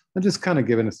bit. I'm just kind of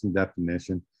giving it some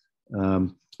definition.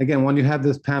 Again, when you have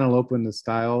this panel open, the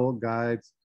style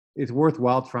guides, it's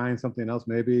worthwhile trying something else.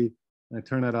 Maybe I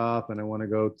turn that off and I want to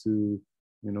go to,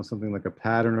 something like a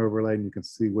pattern overlay, and you can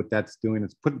see what that's doing.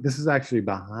 This is actually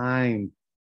behind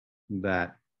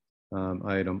that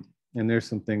item. And there's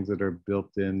some things that are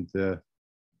built into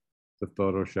the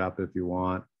Photoshop if you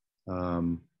want.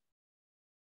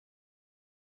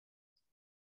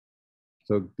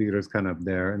 So theater's kind of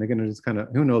there, and they're gonna just kind of,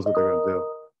 who knows what they're gonna do.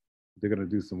 They're gonna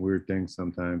do some weird things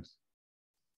sometimes.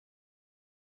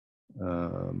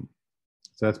 So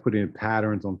that's putting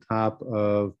patterns on top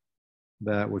of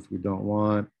that, which we don't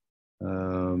want.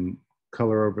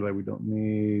 Color overlay we don't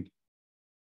need.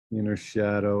 Inner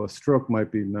shadow, a stroke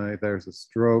might be nice. There's a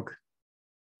stroke.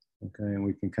 Okay, and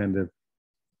we can kind of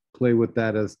play with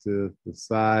that as to the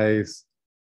size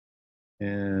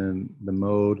and the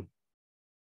mode.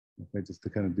 Okay, just to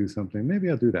kind of do something. Maybe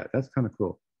I'll do that. That's kind of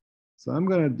cool. So I'm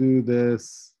going to do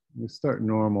this. We start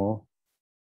normal.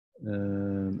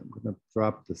 And I'm going to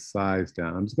drop the size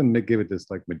down. I'm just going to give it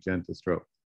this like magenta stroke.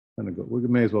 Kind of go. We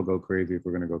may as well go crazy if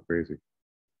we're going to go crazy.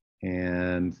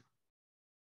 And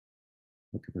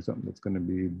looking for something that's going to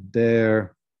be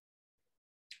there.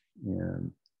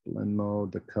 And blend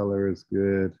mode, the color is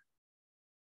good.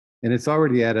 And it's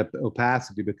already at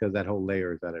opacity because that whole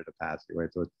layer is at an opacity,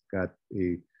 right? So it's got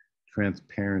a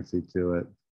transparency to it.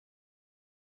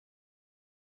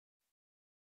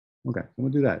 Okay, I'm gonna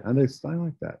do that. And I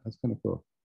like that. That's kind of cool.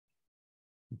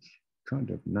 It's kind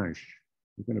of nice.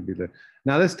 It's gonna be there.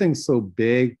 Now this thing's so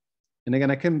big, and again,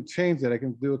 I can change it. I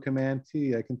can do a Command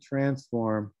T. I can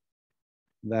transform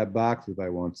that box if I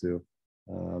want to.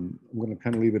 I'm gonna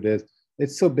kind of leave it as.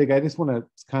 It's so big. I just want to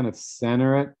kind of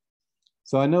center it.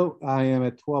 So I know I am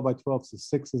at 12 by 12, so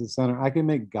 6 is the center. I can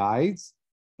make guides.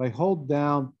 If I hold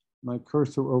down my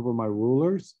cursor over my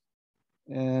rulers,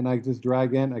 and I just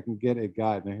drag in, I can get a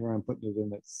guide. Now here I'm putting it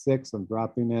in at 6, I'm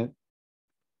dropping it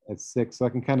at 6. So I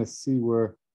can kind of see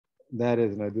where that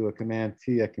is. And I do a Command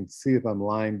T, I can see if I'm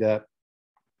lined up.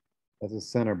 That's a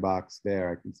center box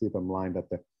there. I can see if I'm lined up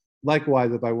there.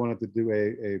 Likewise, if I wanted to do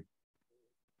a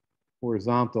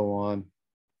horizontal one,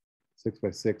 6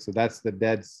 by 6. So that's the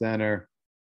dead center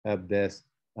of this.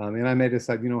 And I may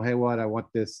decide, you know, hey, what, I want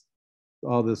this,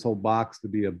 all this whole box to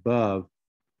be above.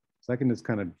 So I can just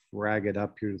kind of drag it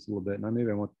up here just a little bit. And maybe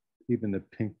I want even the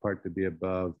pink part to be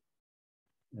above.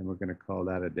 And we're going to call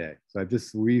that a day. So I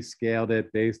just rescaled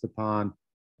it based upon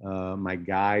my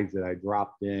guides that I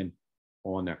dropped in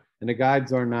on there. And the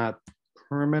guides are not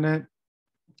permanent.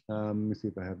 Let me see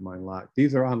if I have mine locked.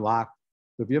 These are unlocked.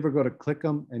 So if you ever go to click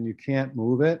them and you can't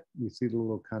move it, you see the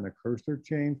little kind of cursor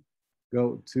change.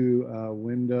 Go to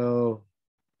window,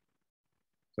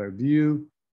 sorry, view,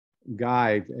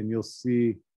 guide, and you'll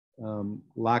see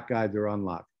lock guides are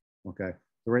unlocked. Okay,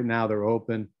 so right now they're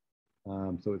open,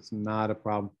 so it's not a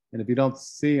problem. And if you don't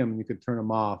see them, you could turn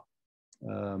them off.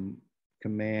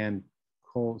 Command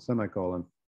semicolon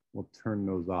will turn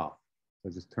those off. So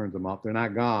it just turns them off. They're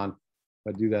not gone,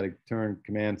 but do that. Turn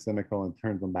Command semicolon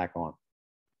turns them back on.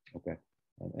 Okay,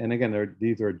 and again,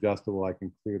 these are adjustable. I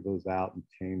can clear those out and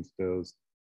change those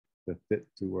to fit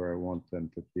to where I want them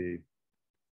to be.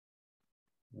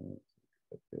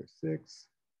 There's 6.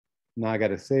 Now I got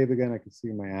to save again. I can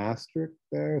see my asterisk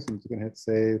there, so I'm just gonna hit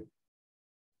save.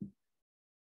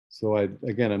 So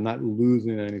again, I'm not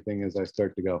losing anything as I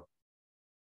start to go.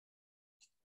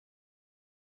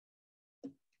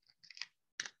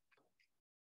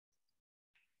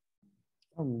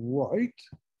 All right.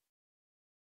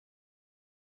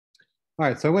 All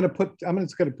right, so I'm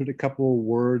just gonna put a couple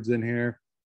words in here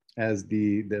as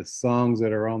the songs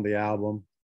that are on the album.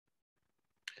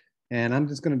 And I'm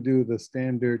just gonna do the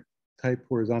standard type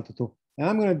horizontal tool. And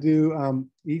I'm gonna do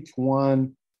each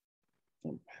one.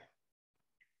 I'm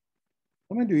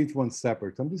gonna do each one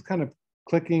separate. So I'm just kind of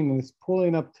clicking and just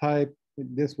pulling up type.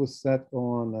 This was set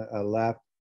on a left.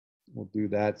 We'll do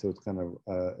that. So it's kind of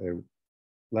a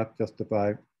left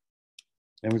justify.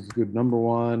 And we just do number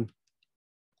 1.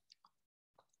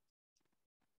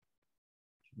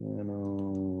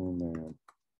 Oh man.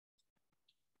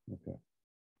 Okay.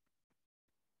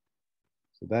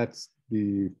 So that's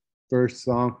the first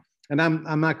song. And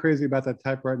I'm not crazy about that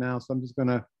type right now. So I'm just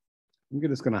gonna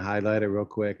highlight it real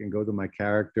quick and go to my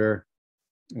character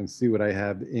and see what I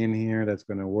have in here that's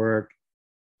gonna work.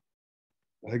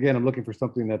 Again, I'm looking for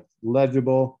something that's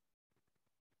legible.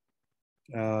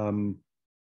 Probably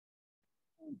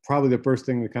the first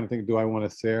thing we kind of think, do I want a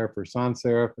serif or sans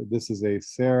serif? This is a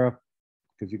serif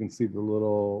because you can see the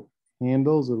little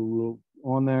handles are a little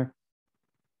on there.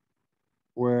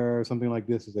 Where something like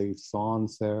this is a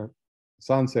sans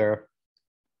serif,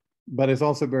 but it's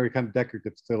also very kind of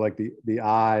decorative. So like the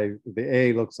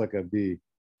A looks like a B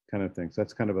kind of thing. So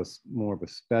that's kind of more of a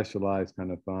specialized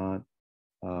kind of font.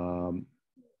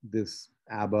 This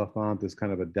ABBA font is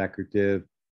kind of a decorative,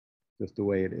 just the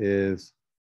way it is.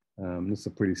 This is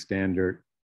a pretty standard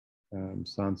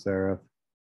sans serif.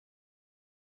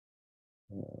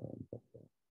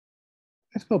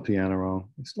 I spelled piano wrong.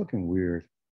 It's looking weird.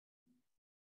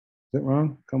 Is it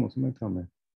wrong? Come on, somebody tell me.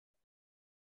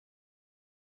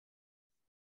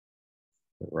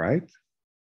 Is it right?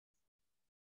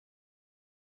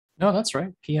 No, that's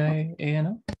right.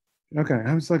 Piano. Okay,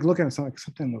 I was like looking at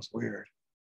something looks weird.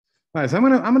 All right, so I'm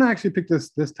gonna actually pick this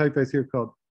typeface here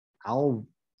called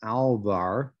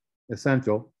Alvar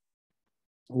Essential,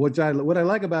 what I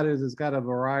like about it is it's got a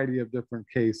variety of different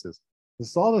cases.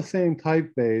 It's all the same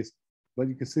typeface, but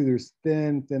you can see there's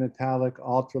thin, thin italic,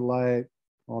 ultralight,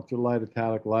 ultralight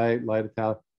italic, light, light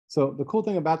italic. So the cool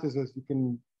thing about this is you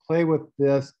can play with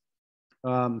this.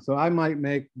 So I might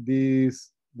make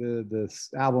these, this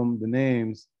album, the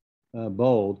names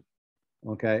bold,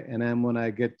 okay? And then when I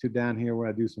get to down here where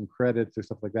I do some credits or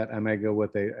stuff like that, I might go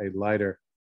with a lighter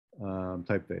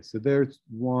typeface. So there's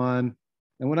one.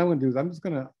 And what I'm gonna do is I'm just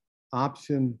gonna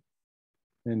option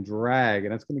and drag,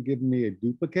 and that's gonna give me a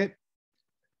duplicate.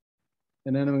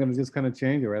 And then I'm gonna just kind of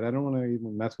change it, right? I don't wanna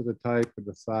even mess with the type or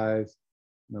the size.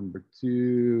 Number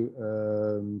 2,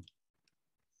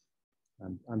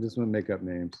 I'm just gonna make up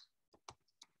names.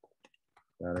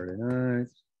 Saturday night.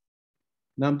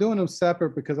 Now I'm doing them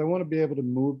separate because I want to be able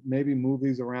to maybe move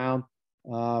these around.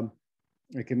 You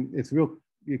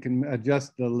can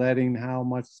adjust the leading, how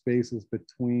much space is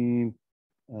between.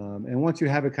 And once you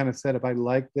have it kind of set, if I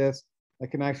like this, I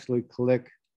can actually click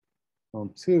on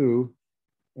 2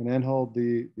 and then hold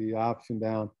the option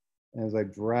down. And as I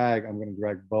drag, I'm going to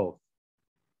drag both.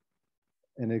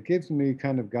 And it gives me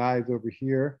kind of guides over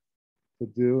here to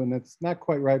do, and it's not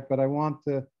quite right, but I want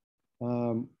to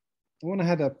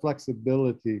have that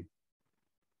flexibility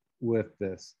with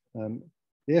this.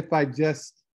 If I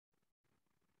just,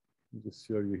 let me just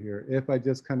show you here, if I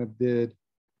just kind of did,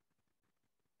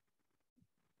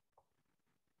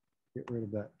 get rid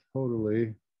of that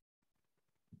totally.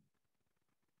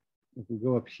 If we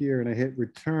go up here and I hit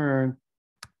return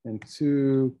and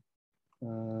 2,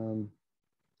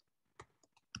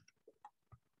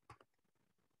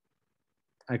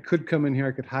 I could come in here,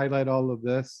 I could highlight all of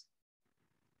this.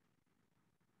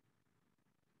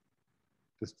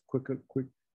 Just quick,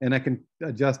 and I can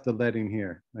adjust the leading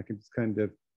here. I can just kind of,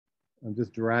 I'm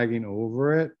just dragging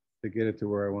over it to get it to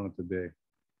where I want it to be.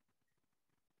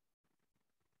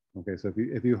 Okay, so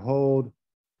if you hold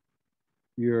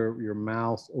your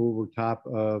mouse over top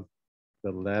of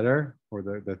the letter or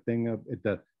the thing of it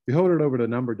does. If you hold it over the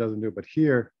number, it doesn't do it, but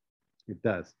here it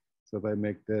does. So if I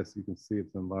make this, you can see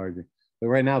it's enlarging. But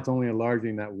right now it's only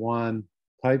enlarging that one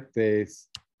typeface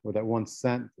or that one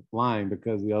sentence line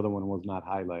because the other one was not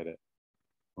highlighted.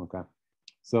 Okay,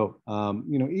 so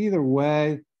you know, either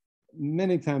way,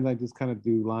 many times I just kind of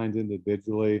do lines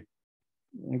individually.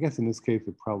 I guess in this case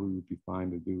it probably would be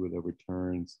fine to do with the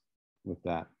returns with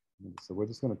that. So we're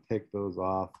just going to take those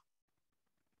off,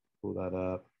 pull that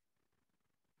up.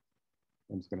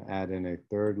 I'm just going to add in a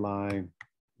third line,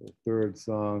 a third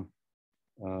song.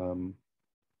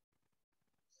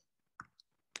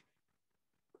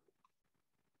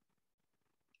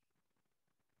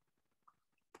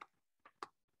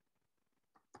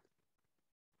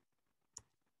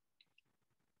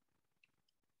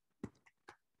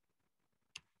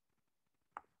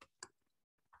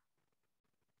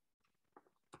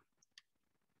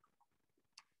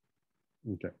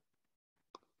 Okay,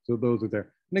 so those are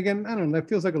there. And again, I don't know, that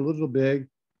feels like a little big.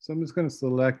 So I'm just going to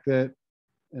select it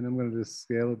and I'm going to just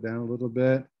scale it down a little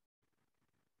bit.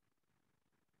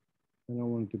 I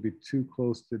don't want it to be too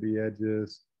close to the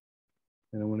edges.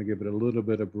 And I want to give it a little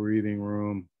bit of breathing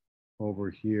room over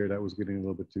here. That was getting a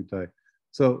little bit too tight.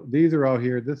 So these are all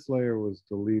here. This layer was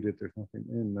deleted. There's nothing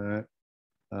in that.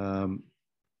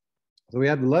 So we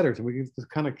have the letters and we can just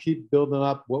kind of keep building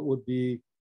up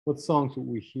what songs would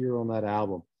we hear on that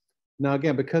album. Now,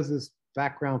 again, because this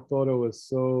background photo is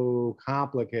so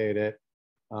complicated,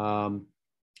 I'm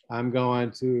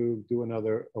going to do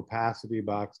another opacity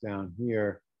box down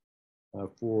here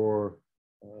for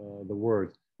the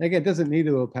words. And again, it doesn't need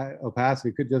an opacity.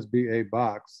 It could just be a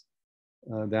box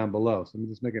down below. So let me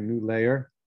just make a new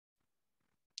layer.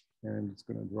 And I'm just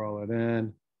going to draw it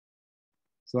in.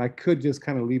 So I could just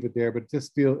kind of leave it there, but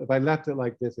just if I left it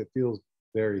like this, it feels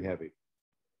very heavy.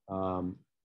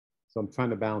 So I'm trying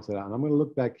to balance it out. And I'm going to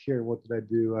look back here. What did I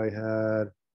do? I had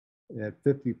at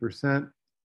 50%. So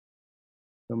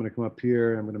I'm going to come up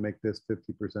here. I'm going to make this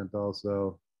 50%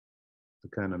 also to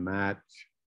kind of match.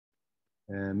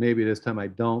 And maybe this time I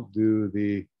don't do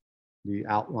the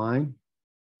outline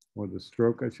or the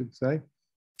stroke, I should say.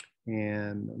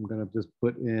 And I'm going to just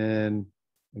put in,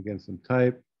 again, some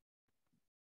type.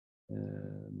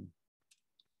 And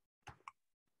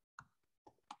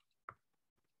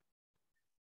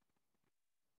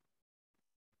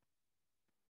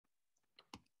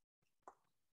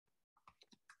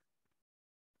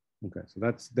okay, so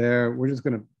that's there. We're just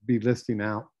going to be listing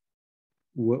out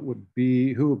who would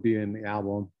be in the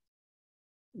album.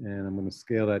 And I'm going to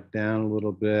scale that down a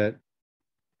little bit.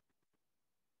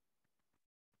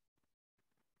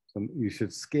 So you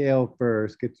should scale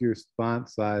first, get your font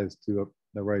size to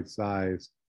the right size.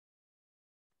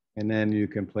 And then you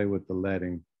can play with the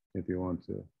leading if you want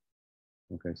to.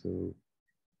 Okay, so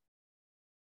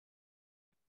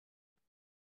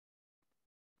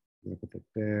put that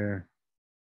there.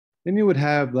 Then you would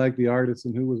have like the artist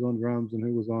and who was on drums and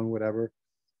who was on whatever,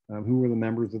 who were the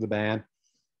members of the band.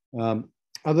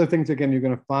 Other things, again, you're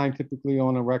going to find typically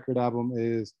on a record album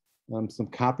is some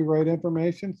copyright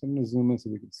information. So I'm going to zoom in so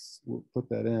we can put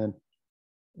that in.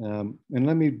 And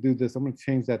let me do this. I'm going to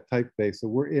change that typeface. So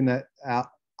we're in that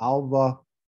Alvar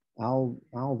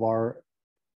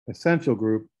Essential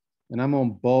group, and I'm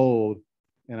on bold,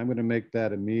 and I'm going to make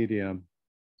that a medium.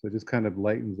 So it just kind of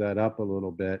lightens that up a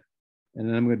little bit. And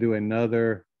then I'm going to do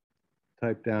another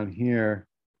type down here.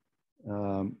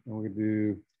 And we're going to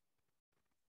do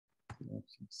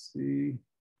option C.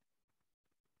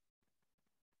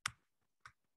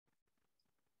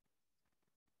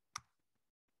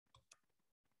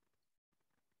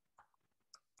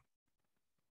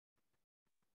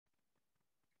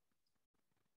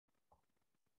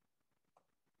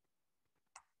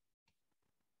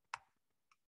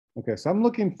 Okay, so I'm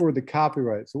looking for the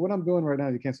copyright. So what I'm doing right now,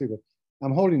 you can't see, but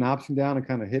I'm holding option down and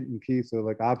kind of hitting key. So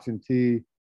like option T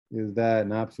is that,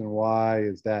 and option Y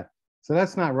is that. So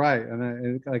that's not right.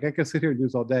 And like I can sit here and do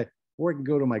this all day, or I can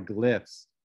go to my glyphs.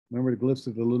 Remember, the glyphs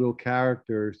are the little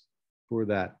characters for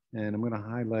that. And I'm going to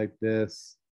highlight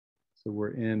this. So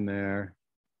we're in there.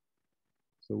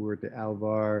 So we're at the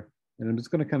Alvar. And I'm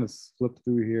just going to kind of flip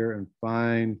through here and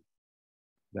find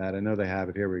that. I know they have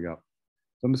it. Here we go.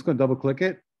 So I'm just going to double click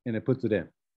it, and it puts it in.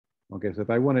 Okay, so if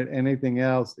I wanted anything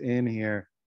else in here,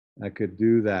 I could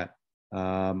do that, you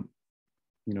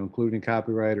know, including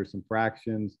copyright or some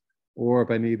fractions, or if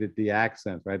I needed the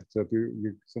accents, right? So if you're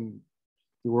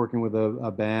working with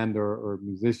a band or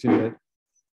musician that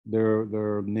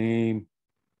their name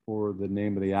or the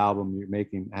name of the album you're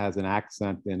making has an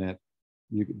accent in it,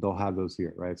 they'll have those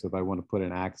here, right? So if I want to put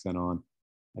an accent on,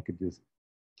 I could just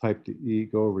type the E,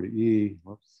 go over to E.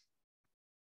 Whoops.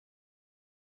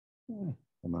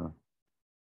 Come on.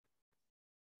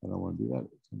 I don't want to do that.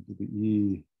 Do the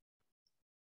E.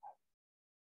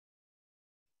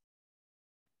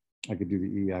 I could do the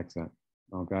E accent.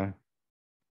 Okay.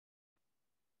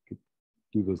 Could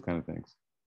do those kind of things.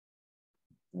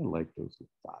 I like those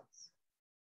dots.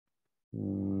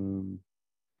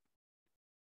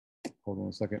 Hold on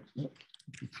a second. Oh,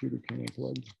 computer can't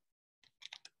unplug.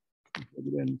 Plug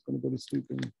it in. It's going to go to sleep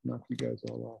and knock you guys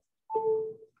all off.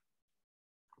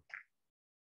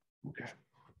 Okay.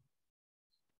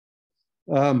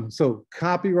 So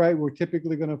copyright, we're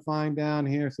typically going to find down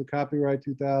here. So copyright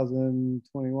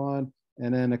 2021.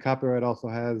 And then the copyright also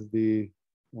has the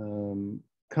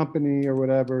company or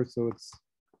whatever. So it's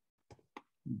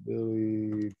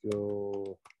Billy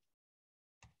Joel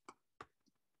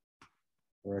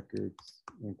Records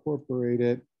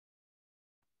Incorporated.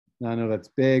 Now I know that's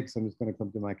big, so I'm just going to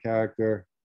come to my character.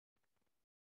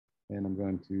 And I'm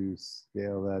going to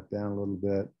scale that down a little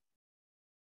bit.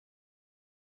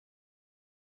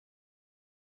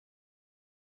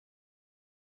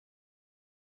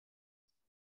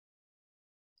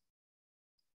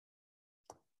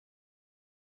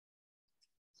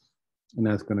 And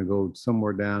that's going to go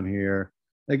somewhere down here.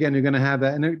 Again, you're going to have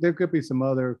that, and there could be some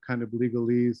other kind of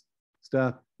legalese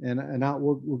stuff. And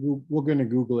we're going to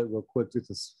Google it real quick just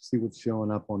to see what's showing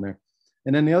up on there.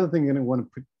 And then the other thing you're going to want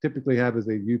to typically have is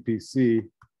a UPC.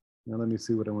 Now let me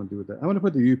see what I want to do with that. I'm going to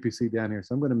put the UPC down here.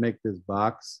 So I'm going to make this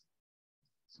box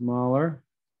smaller.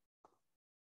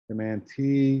 Command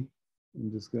T.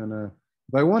 I'm just going to,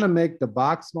 if I want to make the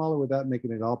box smaller without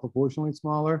making it all proportionally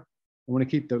smaller, I want to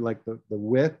keep the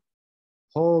width.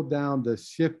 Hold down the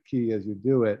shift key as you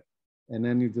do it, and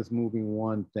then you're just moving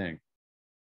one thing.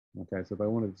 Okay, so if I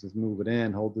want to just move it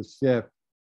in, hold the shift,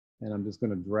 and I'm just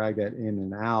going to drag that in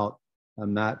and out.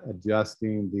 I'm not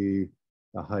adjusting the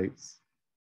heights.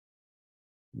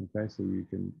 Okay, so you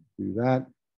can do that.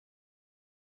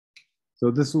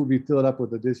 So this will be filled up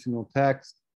with additional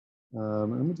text. Let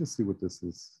me just see what this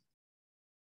is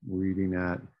reading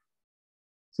at.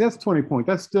 See, that's 20 points.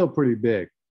 That's still pretty big.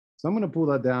 So I'm going to pull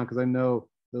that down because I know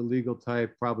the legal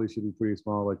type probably should be pretty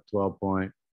small, like 12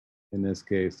 point in this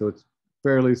case. So it's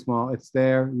fairly small. It's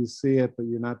there, you see it, but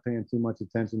you're not paying too much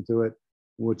attention to it,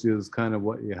 which is kind of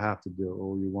what you have to do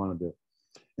or you want to do.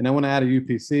 And I want to add a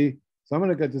UPC. So I'm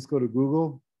going to just go to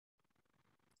Google.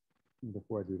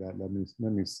 Before I do that, let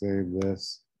me save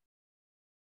this.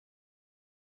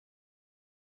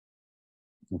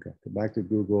 Okay, go back to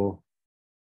Google.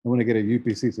 I want to get a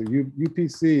UPC. So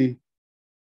UPC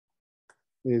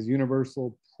is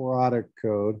Universal Product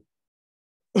Code,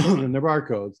 and there are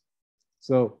codes.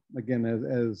 So again,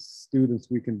 as students,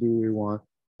 we can do what we want.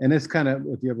 And it's kind of,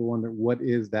 if you ever wonder, what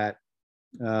is that?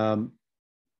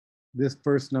 This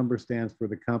first number stands for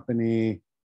the company,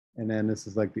 and then this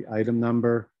is like the item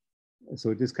number.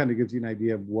 So it just kind of gives you an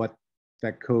idea of what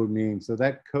that code means. So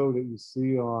that code that you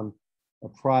see on a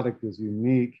product is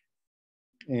unique.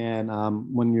 And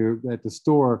when you're at the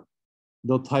store,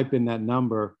 they'll type in that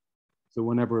number. So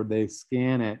whenever they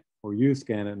scan it, or you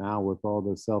scan it now with all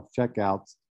the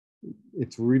self-checkouts,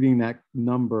 it's reading that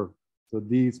number. So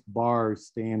these bars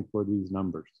stand for these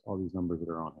numbers, all these numbers that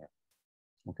are on here.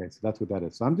 Okay, so that's what that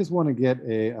is. So I just want to get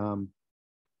a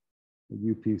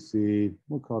UPC.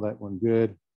 We'll call that one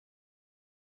good.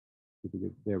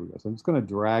 There we go. So I'm just going to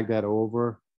drag that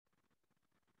over,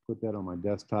 put that on my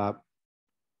desktop.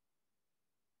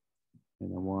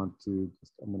 And I want to,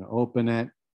 I'm going to open it.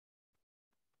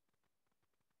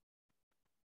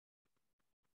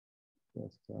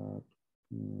 Desktop,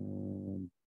 and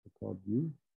it's called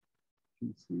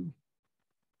UPC.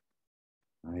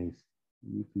 Nice,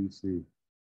 UPC.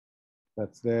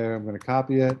 That's there. I'm going to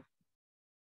copy it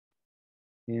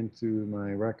into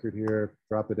my record here,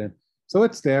 drop it in. So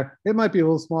it's there. It might be a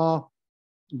little small,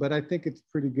 but I think it's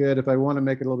pretty good. If I want to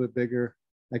make it a little bit bigger,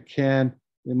 I can.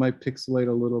 It might pixelate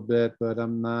a little bit, but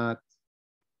I'm not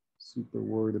super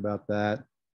worried about that.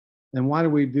 And why do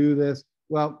we do this?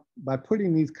 Well, by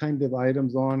putting these kind of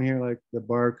items on here, like the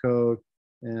barcode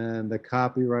and the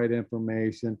copyright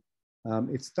information,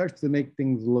 it starts to make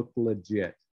things look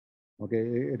legit. Okay,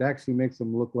 it actually makes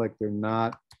them look like they're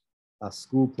not a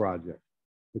school project,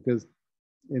 because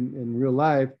in real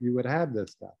life, you would have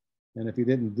this stuff. And if you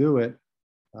didn't do it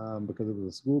because it was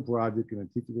a school project and the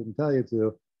teacher didn't tell you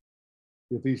to,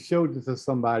 if you showed this to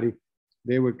somebody,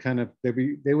 they would kind of,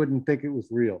 they wouldn't think it was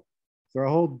real. So our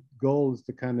whole goal is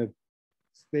to kind of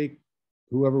fake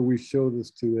whoever we show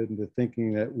this to into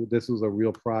thinking that this was a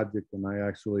real project and I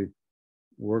actually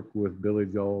worked with Billy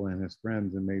Joel and his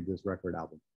friends and made this record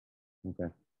album.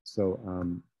 Okay, so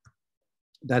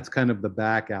that's kind of the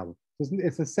back album.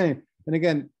 It's the same. And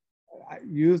again, I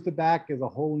use the back as a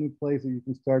whole new place that you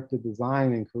can start to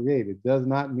design and create. It does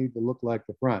not need to look like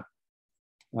the front.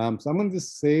 So I'm going to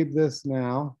just save this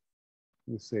now.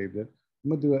 We saved it.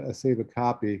 I'm going to do a save a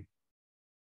copy,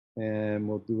 and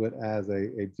we'll do it as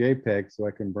a JPEG so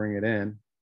I can bring it in.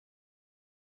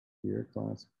 Here,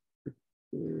 class.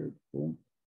 Boom.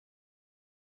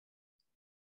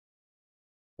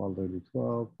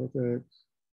 12, perfect.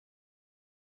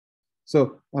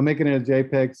 So I'm making it a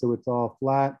JPEG so it's all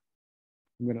flat.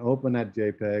 I'm going to open that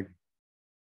JPEG.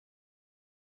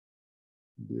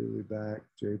 Really back,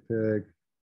 JPEG.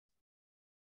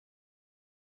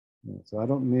 So I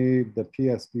don't need the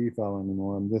PSD file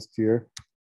anymore. I'm just here.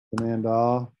 Command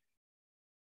all,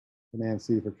 Command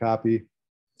C for copy.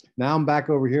 Now I'm back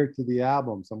over here to the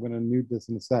album. So I'm going to mute this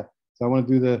in the set. So I want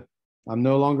to do I'm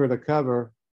no longer the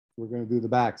cover. We're going to do the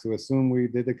back. So assume we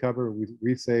did the cover, we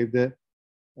resaved it.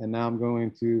 And now I'm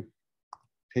going to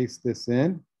paste this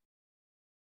in.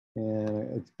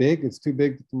 And it's big, it's too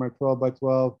big for my 12 by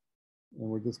 12. And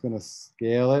we're just going to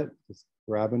scale it, just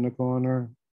grabbing the corner,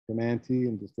 Command T,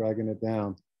 and just dragging it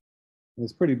down. And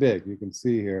it's pretty big, you can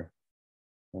see here.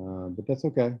 But that's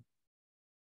okay.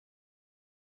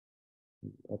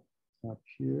 Up top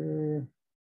here.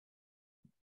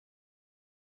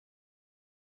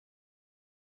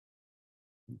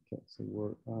 Okay, so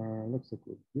we're, looks like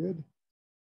we're good.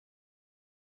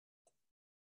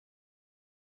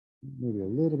 Maybe a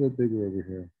little bit bigger over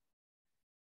here.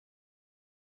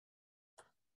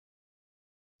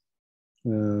 A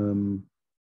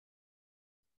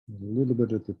little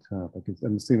bit at the top.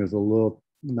 I'm seeing there's a little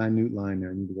minute line there.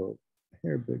 I need to go a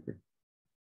hair bigger.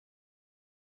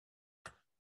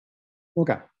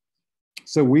 Okay,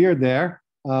 so we are there.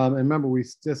 And remember,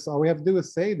 all we have to do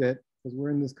is save it because we're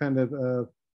in this kind of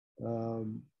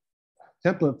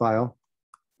template file.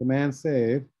 Command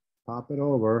save, pop it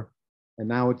over, and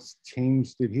now it's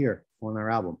changed it here on our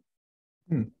album.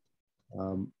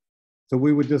 So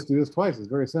we would just do this twice. It's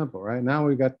very simple, right? Now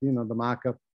we got, the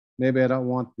mock-up. Maybe I don't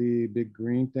want the big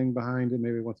green thing behind it.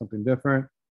 Maybe I want something different.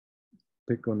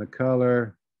 Pick on the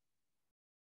color.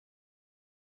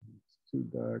 It's too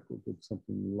dark. We'll get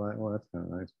something light. Oh, that's kind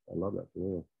of nice. I love that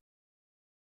blue.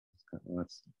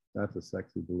 That's a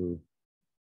sexy blue.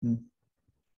 Blue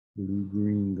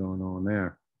green going on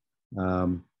there.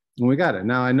 And we got it.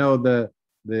 Now I know the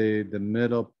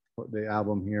middle, the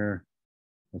album here.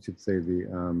 I should say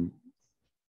the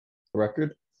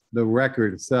record. The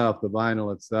record itself, the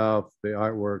vinyl itself, the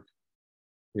artwork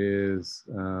is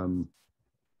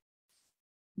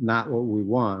not what we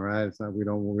want, right? It's not, we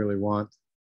don't really want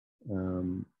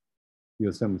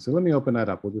Yosemite. So let me open that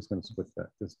up. We're just going to switch that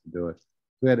just to do it.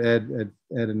 We had Ed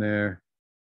in there.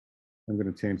 I'm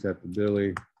going to change that to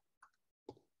Billy.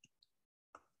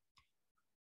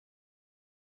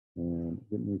 And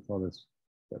didn't we call this?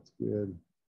 That's good.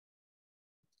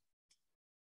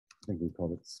 I think we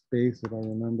called it space, if I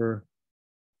remember.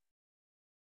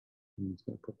 I'm just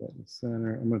going to put that in the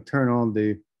center. I'm going to turn on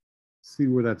the, see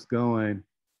where that's going.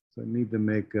 So I need to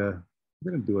make a, I'm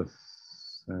going to do a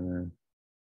center.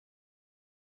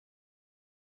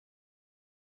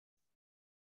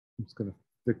 I'm just going to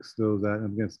fix those out.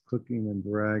 I'm just clicking and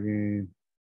dragging.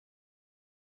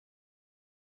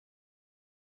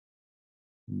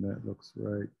 And that looks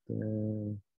right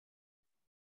there.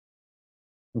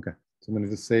 Okay, so I'm going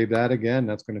to just save that again.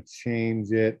 That's going to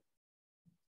change it.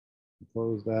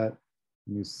 Close that.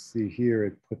 And you see here,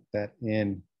 it put that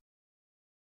in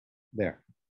there.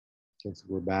 Okay, so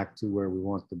we're back to where we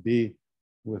want to be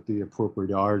with the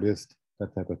appropriate artist,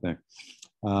 that type of thing.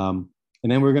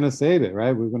 And then we're going to save it,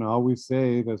 right? We're going to always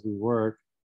save as we work.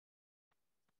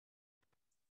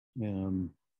 I'm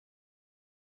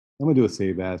going to do a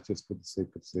save as just for the sake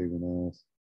of saving as.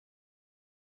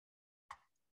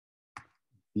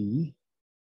 B.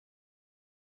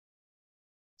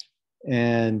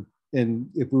 And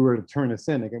if we were to turn this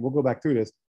in, again, we'll go back through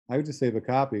this. I would just save a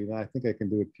copy. Now I think I can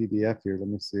do a PDF here. Let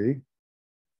me see.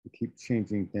 We keep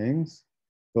changing things.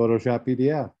 Photoshop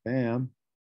PDF, bam.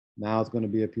 Now it's going to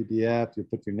be a PDF. You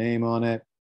put your name on it,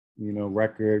 you know,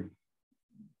 record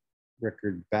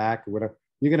back or whatever.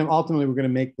 You're going to ultimately, we're going to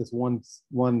make this one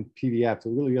PDF. So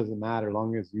it really doesn't matter as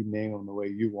long as you name them the way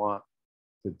you want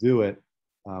to do it.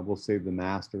 We'll save the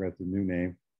master as the new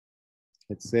name.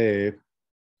 Hit save.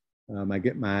 I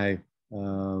get my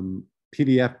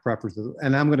PDF preferences,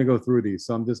 and I'm going to go through these.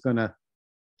 So I'm just going to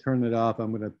turn it off.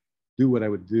 I'm going to do what I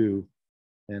would do,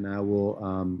 and I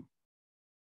will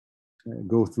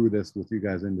go through this with you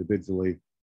guys individually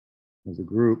as a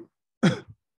group.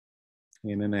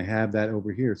 And then I have that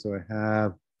over here. So I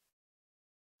have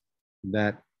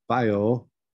that file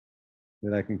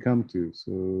that I can come to.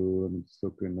 So let me just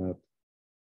open up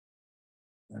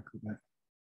Acrobat.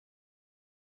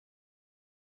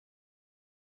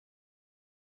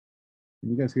 Can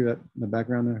you guys hear that in the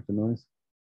background there, the noise?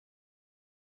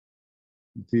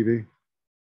 The TV?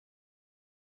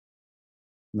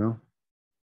 No?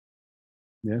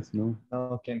 Yes, no?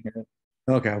 Oh, can't hear it.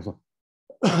 Okay,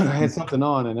 I had something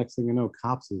on, and next thing you know,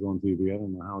 Cops is on TV. I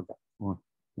don't know how it got on.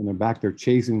 And they're back there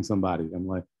chasing somebody. I'm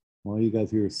like, all you guys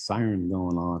hear is sirens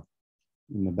going on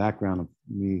in the background of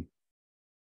me.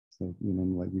 So, you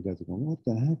know, like you guys are going, what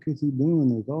the heck is he doing?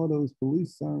 There's all those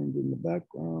police sirens in the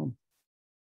background.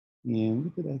 And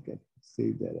look at that guy.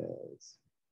 Save that as.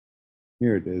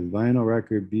 Here it is, vinyl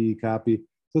record B copy.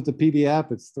 So it's a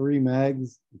PDF, it's 3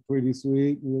 megs, pretty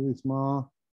sweet, really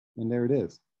small. And there it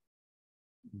is.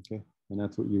 Okay, and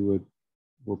that's what you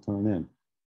will turn in.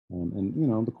 And you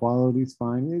know, the quality is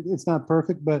fine. It's not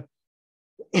perfect, but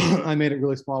I made it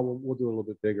really small. We'll do a little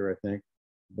bit bigger, I think.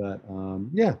 But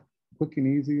yeah, quick and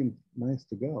easy and nice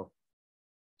to go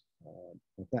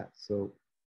with that. So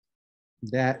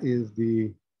that is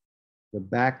the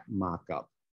back mock-up.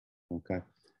 Okay.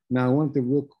 Now I want to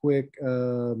real quick,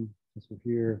 this one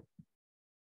here,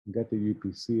 got the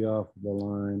UPC off the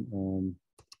line.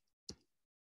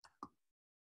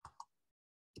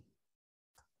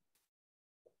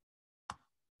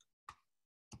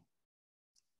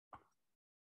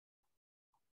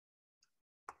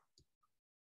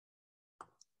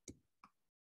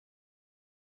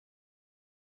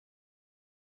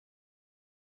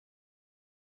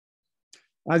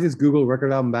 I just Googled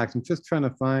record album backs. I'm just trying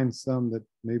to find some that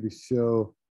maybe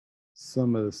show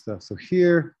some of the stuff. So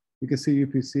here you can see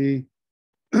UPC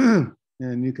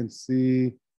and you can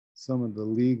see some of the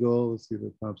legal. Let's see if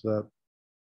it pops up.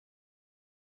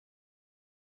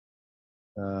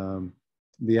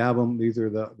 The album, these are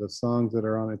the songs that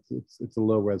are on it. It's a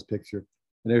low res picture.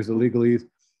 And there's the legalese.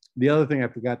 The other thing I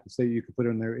forgot to say you could put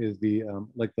in there is the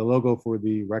like the logo for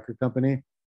the record company.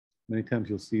 Many times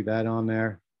you'll see that on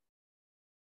there.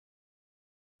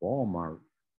 Walmart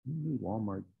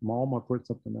put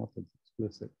something else that's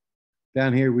explicit.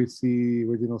 Down here we see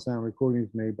original sound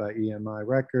recordings made by EMI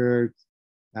Records,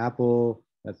 Apple,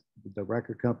 that's the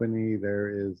record company. There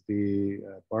is the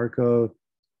barcode,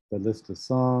 the list of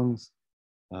songs.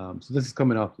 So this is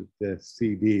coming off the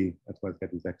CD. That's why it's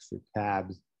got these extra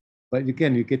tabs. But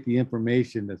again, you get the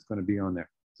information that's going to be on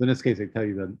there. So in this case, they tell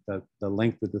you the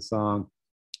length of the song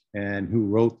and who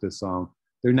wrote the song.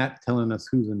 They're not telling us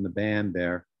who's in the band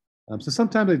there. So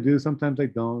sometimes they do, sometimes they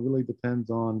don't. It really depends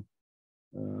on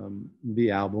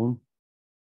the album.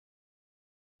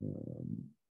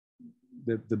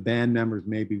 The band members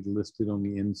may be listed on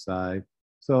the inside.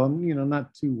 So I'm, you know,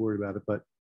 not too worried about it, but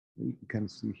you can kind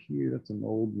of see here, that's an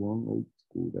old one, old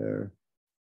school there.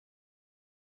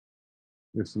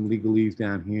 There's some legalese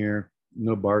down here,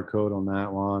 no barcode on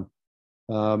that one.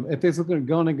 If it's going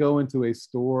to go into a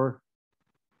store,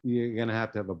 you're going to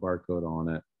have a barcode on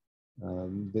it.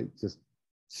 They just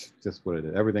what it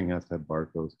is. Everything has to have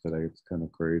barcodes today. It's kind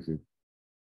of crazy.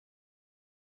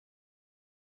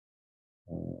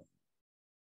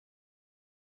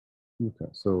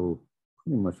 Okay, so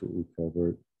pretty much what we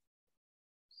covered.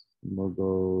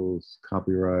 Logos,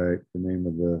 copyright, the name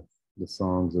of the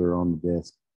songs that are on the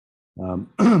disc.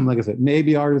 Like I said,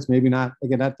 maybe artists, maybe not.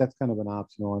 Again, that's kind of an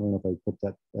optional. I don't know if I put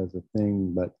that as a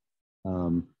thing, but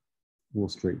we'll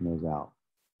straighten those out.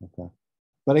 Okay.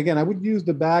 But again, I would use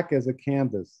the back as a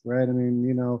canvas, right? I mean,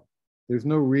 you know, there's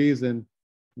no reason,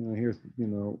 you know, here's, you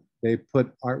know, they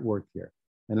put artwork here.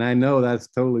 And I know that's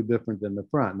totally different than the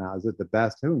front. Now, is it the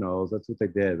best? Who knows? That's what they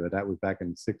did, but that was back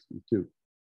in '62.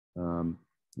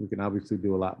 We can obviously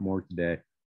do a lot more today.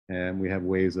 And we have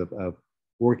ways of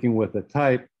working with a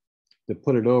type to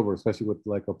put it over, especially with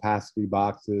like opacity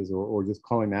boxes or just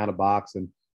calling out a box and,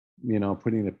 you know,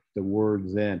 putting the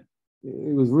words in.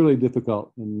 It was really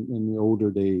difficult in the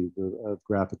older days of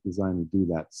graphic design to do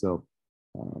that. So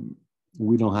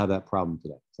we don't have that problem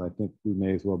today. So I think we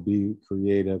may as well be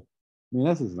creative. I mean,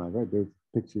 this is nice, right? There's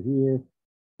a picture here,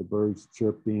 the birds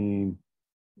chirping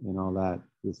and all that.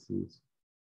 This is,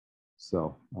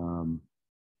 so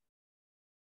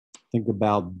think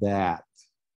about that.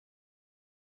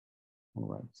 All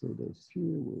right, so there's here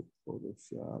with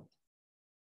Photoshop.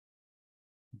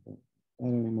 Not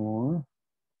anymore.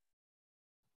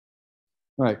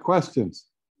 All right, questions?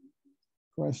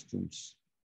 Questions?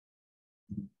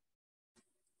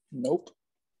 Nope.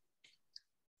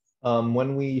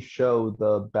 When we show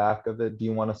the back of it, do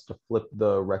you want us to flip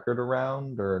the record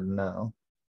around or no?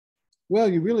 Well,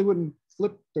 you really wouldn't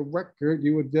flip the record.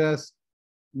 You would just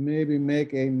maybe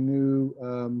make a new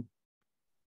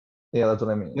Yeah, that's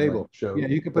what I mean. label. Like show Yeah,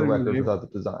 you could the put a new record label without the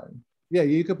design. Yeah,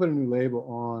 you could put a new label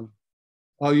on.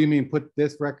 Oh, you mean put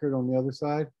this record on the other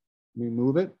side? You mean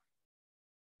move it?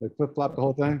 Like flip flop the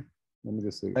whole thing? Let me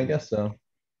just see. I guess so.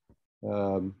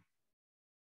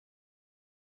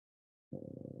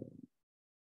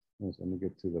 Let me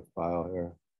get to the file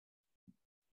here.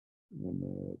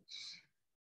 Image.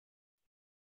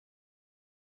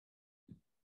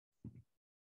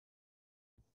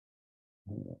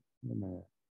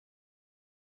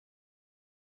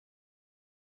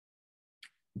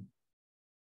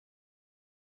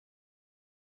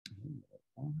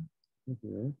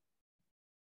 Okay.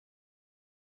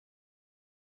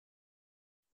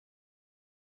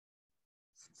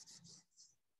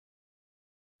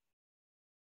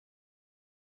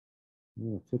 I'm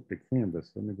gonna flip the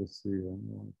canvas. Let me just see.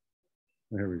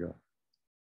 There we go.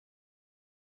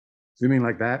 Do you mean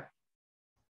like that?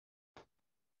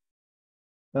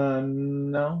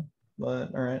 No,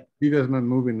 but all right. He doesn't mean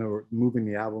moving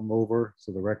the album over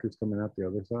so the record's coming out the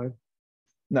other side.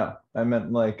 No, I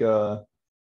meant like the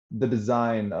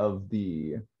design of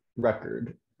the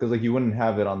record. Because like you wouldn't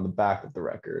have it on the back of the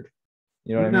record.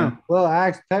 You know what I mean? Well, I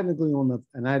actually technically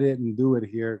and I didn't do it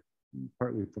here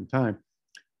partly from time.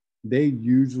 They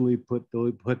usually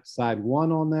they'll put side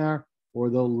one on there,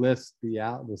 or they'll list the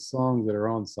songs that are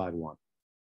on side one.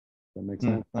 That makes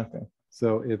sense. Okay.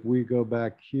 So if we go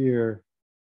back here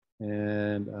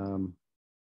and let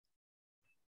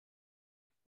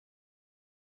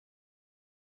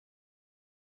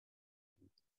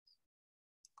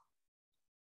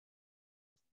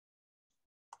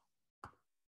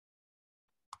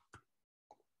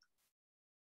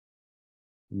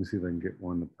me see if I can get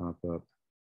one to pop up.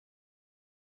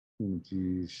 Oh,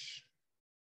 geez.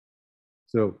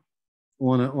 So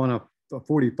on a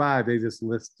 45, they just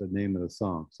list the name of the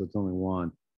song, so it's only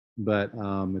one. But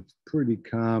it's pretty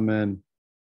common.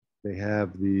 They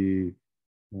have the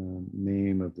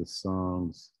name of the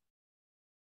songs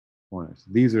on it. So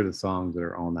these are the songs that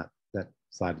are on that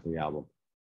side of the album.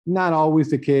 Not always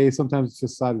the case. Sometimes it's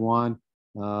just side one.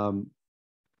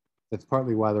 That's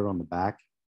partly why they're on the back.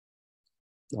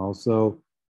 Also,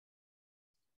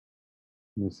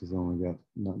 this is only got,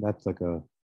 no, that's like a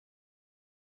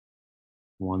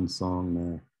one song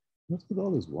there. What's with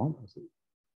all this Walmart?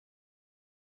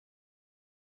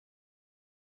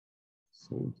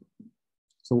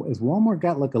 So is Walmart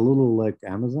got like a little like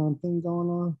Amazon thing going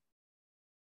on?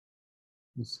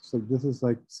 It's like this is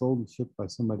like sold and shipped by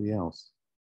somebody else.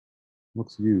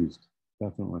 Looks used,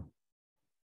 definitely.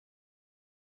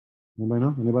 Anybody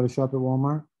know? Anybody shop at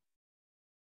Walmart?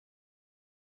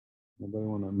 Anybody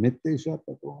want to admit they shop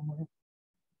at Walmart?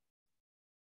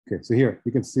 Okay, so here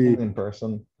you can see in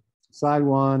person. side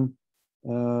one,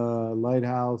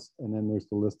 Lighthouse, and then there's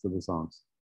the list of the songs.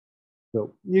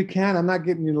 So you can, I'm not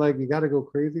getting you like, you got to go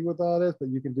crazy with all this, but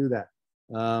you can do that.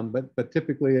 But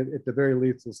typically at the very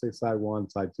least, we'll say side one,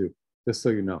 side two, just so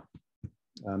you know.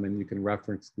 And you can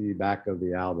reference the back of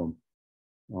the album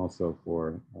also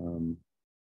for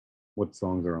what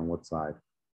songs are on what side.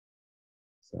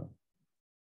 So,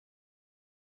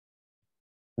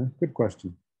 good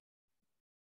question.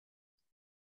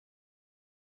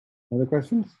 Other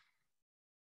questions?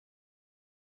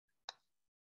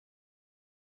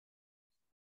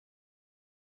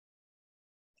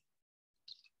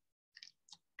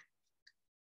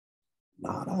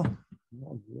 Nada.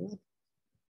 All good.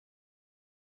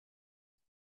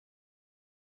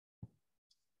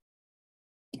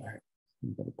 All right.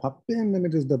 Better pop in. Let me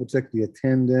just double check the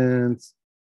attendance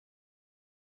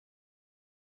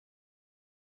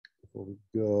before we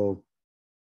go.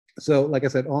 So, like I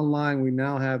said, online we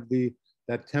now have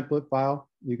that template file.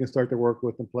 You can start to work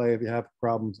with and play. If you have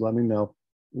problems, let me know.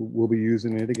 We'll be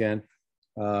using it again.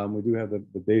 We do have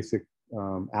the basic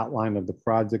outline of the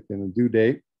project and the due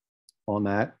date on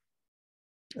that.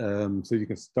 So you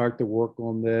can start to work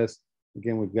on this.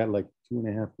 Again, we've got like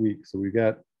 2.5 weeks, so we've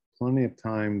got plenty of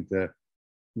time to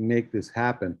make this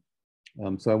happen.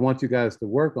 So I want you guys to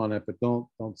work on it, but don't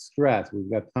stress. We've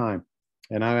got time.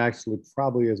 And I actually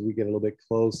probably, as we get a little bit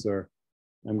closer,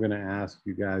 I'm going to ask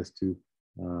you guys to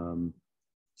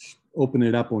open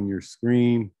it up on your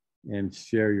screen and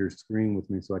share your screen with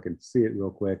me so I can see it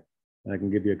real quick. And I can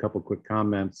give you a couple quick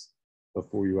comments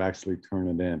before you actually turn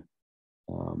it in,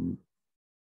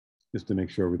 just to make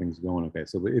sure everything's going okay.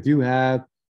 So if you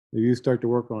start to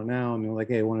work on it now and you're like,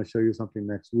 hey, I want to show you something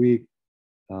next week,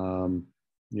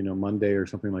 Monday or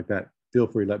something like that, feel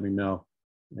free to let me know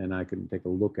and I can take a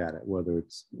look at it, whether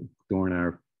it's during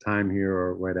our time here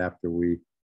or right after we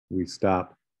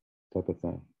stop, type of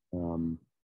thing.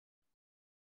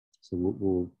 So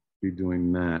we'll be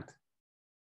doing that.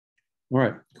 All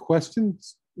right,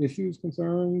 questions, issues,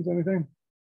 concerns, anything?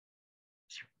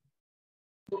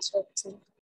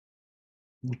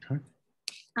 Okay.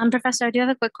 Professor, I do have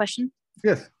a quick question.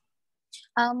 Yes.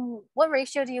 What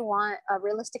ratio do you want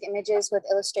realistic images with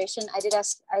illustration? I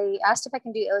asked if I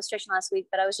can do illustration last week,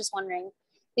 but I was just wondering,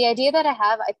 the idea that I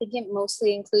have, I think it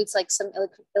mostly includes like some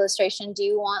illustration. Do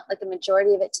you want like a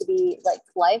majority of it to be like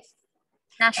life,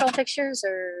 natural pictures,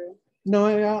 or? No,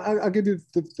 I'll give you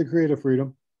the creative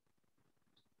freedom.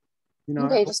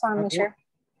 Okay, just want to make sure.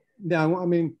 Yeah, I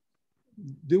mean,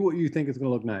 do what you think is going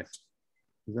to look nice.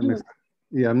 Does that make sense?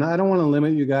 Yeah, I don't want to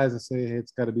limit you guys and say, hey,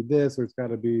 it's got to be this or it's got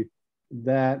to be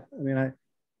that. I mean,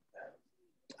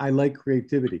 I like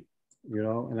creativity,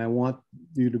 and I want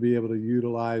you to be able to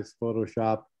utilize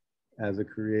Photoshop as a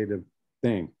creative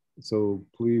thing. So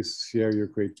please share your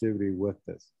creativity with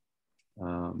this.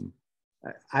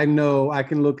 I know I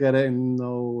can look at it and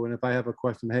know, and if I have a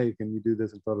question, hey, can you do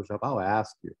this in Photoshop? I'll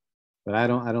ask you, but I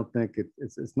don't think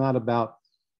it's not about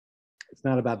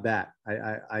that.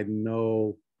 I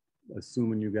know,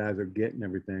 assuming you guys are getting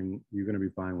everything, you're going to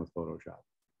be fine with Photoshop.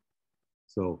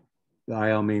 So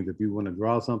by all means, if you want to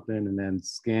draw something and then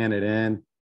scan it in,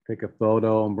 take a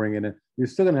photo and bring it in, you're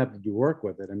still going to have to do work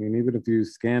with it. I mean, even if you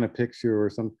scan a picture or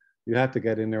something, you have to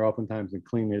get in there oftentimes and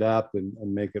clean it up and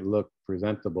make it look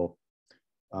presentable.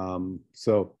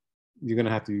 So you're going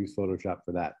to have to use Photoshop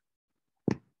for that.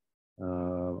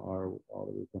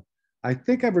 I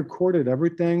think I've recorded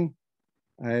everything.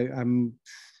 I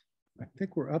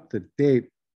think we're up to date.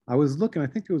 I was looking, I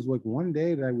think it was like one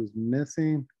day that I was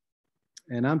missing,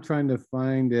 and I'm trying to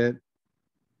find it.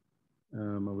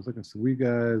 I was looking, so we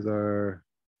guys are,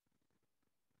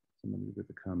 somebody get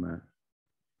the comment.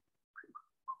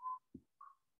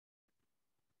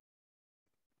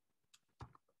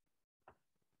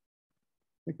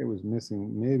 I think I was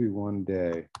missing maybe one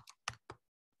day.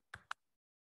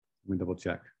 Let me double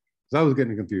check. Because I was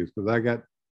getting confused because I got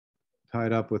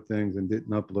tied up with things and didn't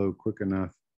upload quick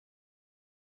enough.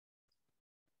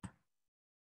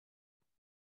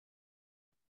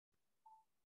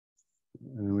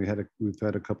 And we've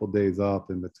had a couple days off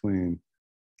in between.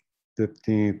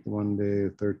 15th, one day,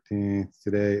 13th.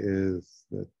 Today is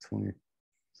the 20th.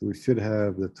 So we should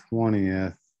have the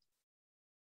 20th.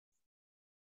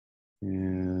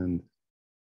 And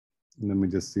let me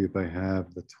just see if I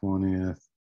have the 20th.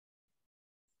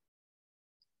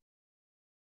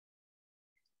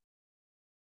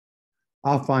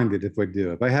 I'll find it if I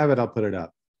do. If I have it, I'll put it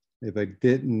up. If I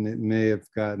didn't, it may have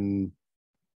gotten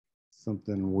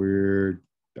something weird.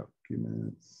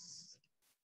 Documents.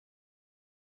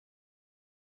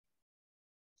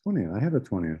 20th. I have the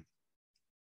 20th.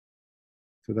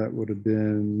 So that would have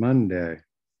been Monday.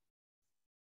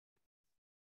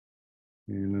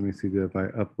 And let me see if I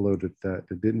uploaded that.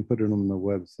 I didn't put it on the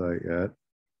website yet.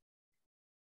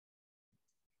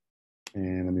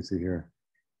 And let me see here.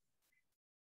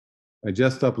 I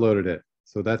just uploaded it.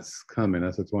 So that's coming.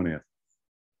 That's the 20th.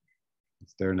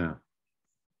 It's there now.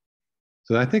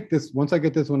 So I think this, once I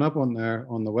get this one up on there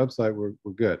on the website, we're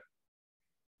good.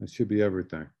 That should be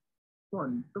everything.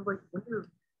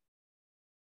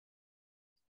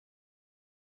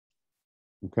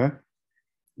 Okay.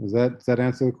 Does that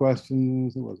answer the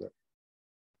questions? What was that?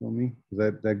 Tell me. Is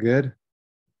that good?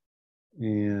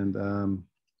 And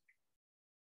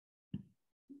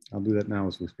I'll do that now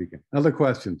as we're speaking. Other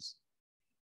questions?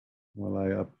 While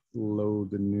I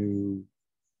upload the new.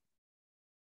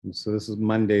 So this is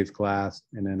Monday's class,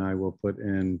 and then I will put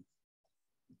in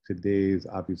today's,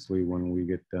 obviously, when we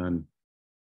get done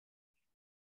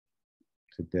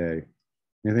today.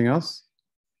 Anything else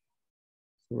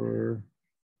for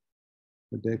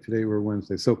the day? Today we're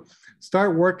Wednesday. So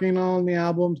start working on the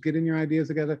albums, getting your ideas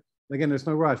together. Again, there's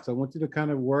no rush. So I want you to kind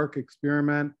of work,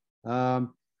 experiment.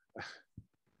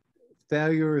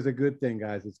 Failure is a good thing,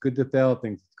 guys. It's good to fail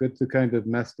things. It's good to kind of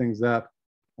mess things up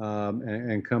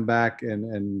and come back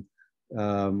and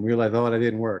realize, oh, that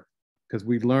didn't work. Because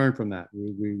we learn from that.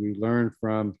 We learn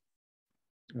from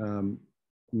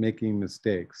making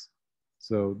mistakes.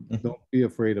 So don't be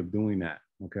afraid of doing that,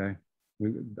 okay?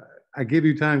 I give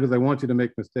you time because I want you to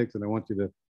make mistakes and I want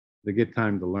you to get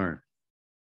time to learn,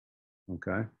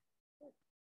 okay?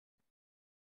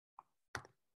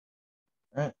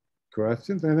 All right.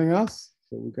 Questions, anything else?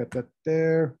 So we got that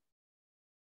there.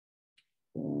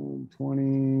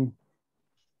 20.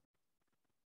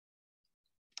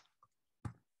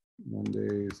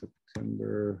 Monday,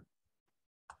 September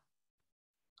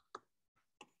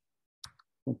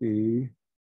 20.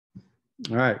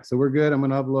 All right, so we're good. I'm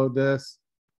gonna upload this.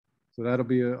 So that'll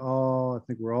be all, I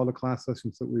think we're all the class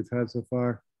sessions that we've had so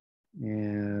far.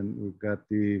 And we've got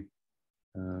the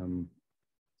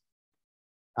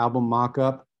album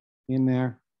mock-up in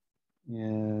there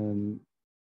and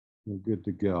we're good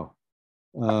to go.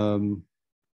 That's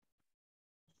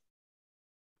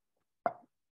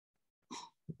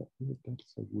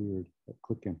so weird, that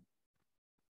clicking.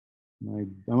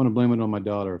 I'm gonna blame it on my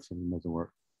daughter if something doesn't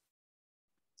work.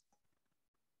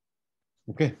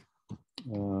 Okay.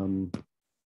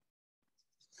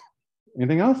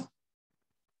 Anything else?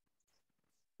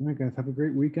 All right, guys, have a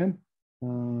great weekend. All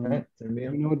right. Let me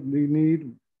know what you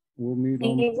need. We'll meet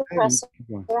on Monday.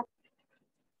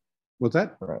 What's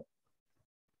that? All right.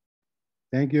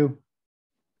 Thank you.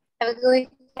 Have a good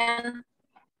weekend.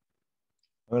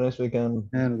 Have a nice weekend.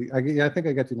 Natalie, I think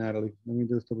I got you, Natalie. Let me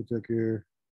just double check here.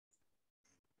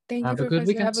 Thank Have you, a good Professor.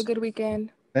 weekend. Have a good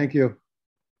weekend. Thank you.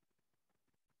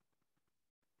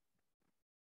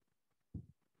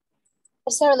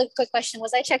 Just a really quick question.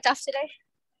 Was I checked off today?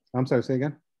 I'm sorry, say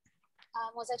again?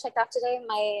 Was I checked off today?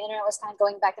 My internet was kind of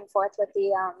going back and forth with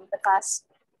the class.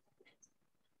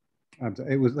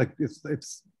 It was like,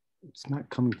 it's not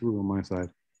coming through on my side.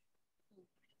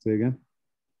 Say again?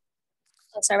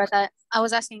 Oh, sorry about that. I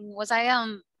was asking, was I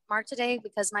marked today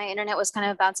because my internet was kind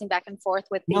of bouncing back and forth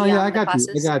with the, No, yeah, I got you.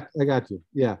 classes. I got you.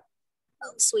 Yeah.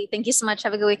 Oh, sweet. Thank you so much.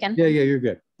 Have a good weekend. Yeah, you're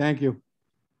good. Thank you.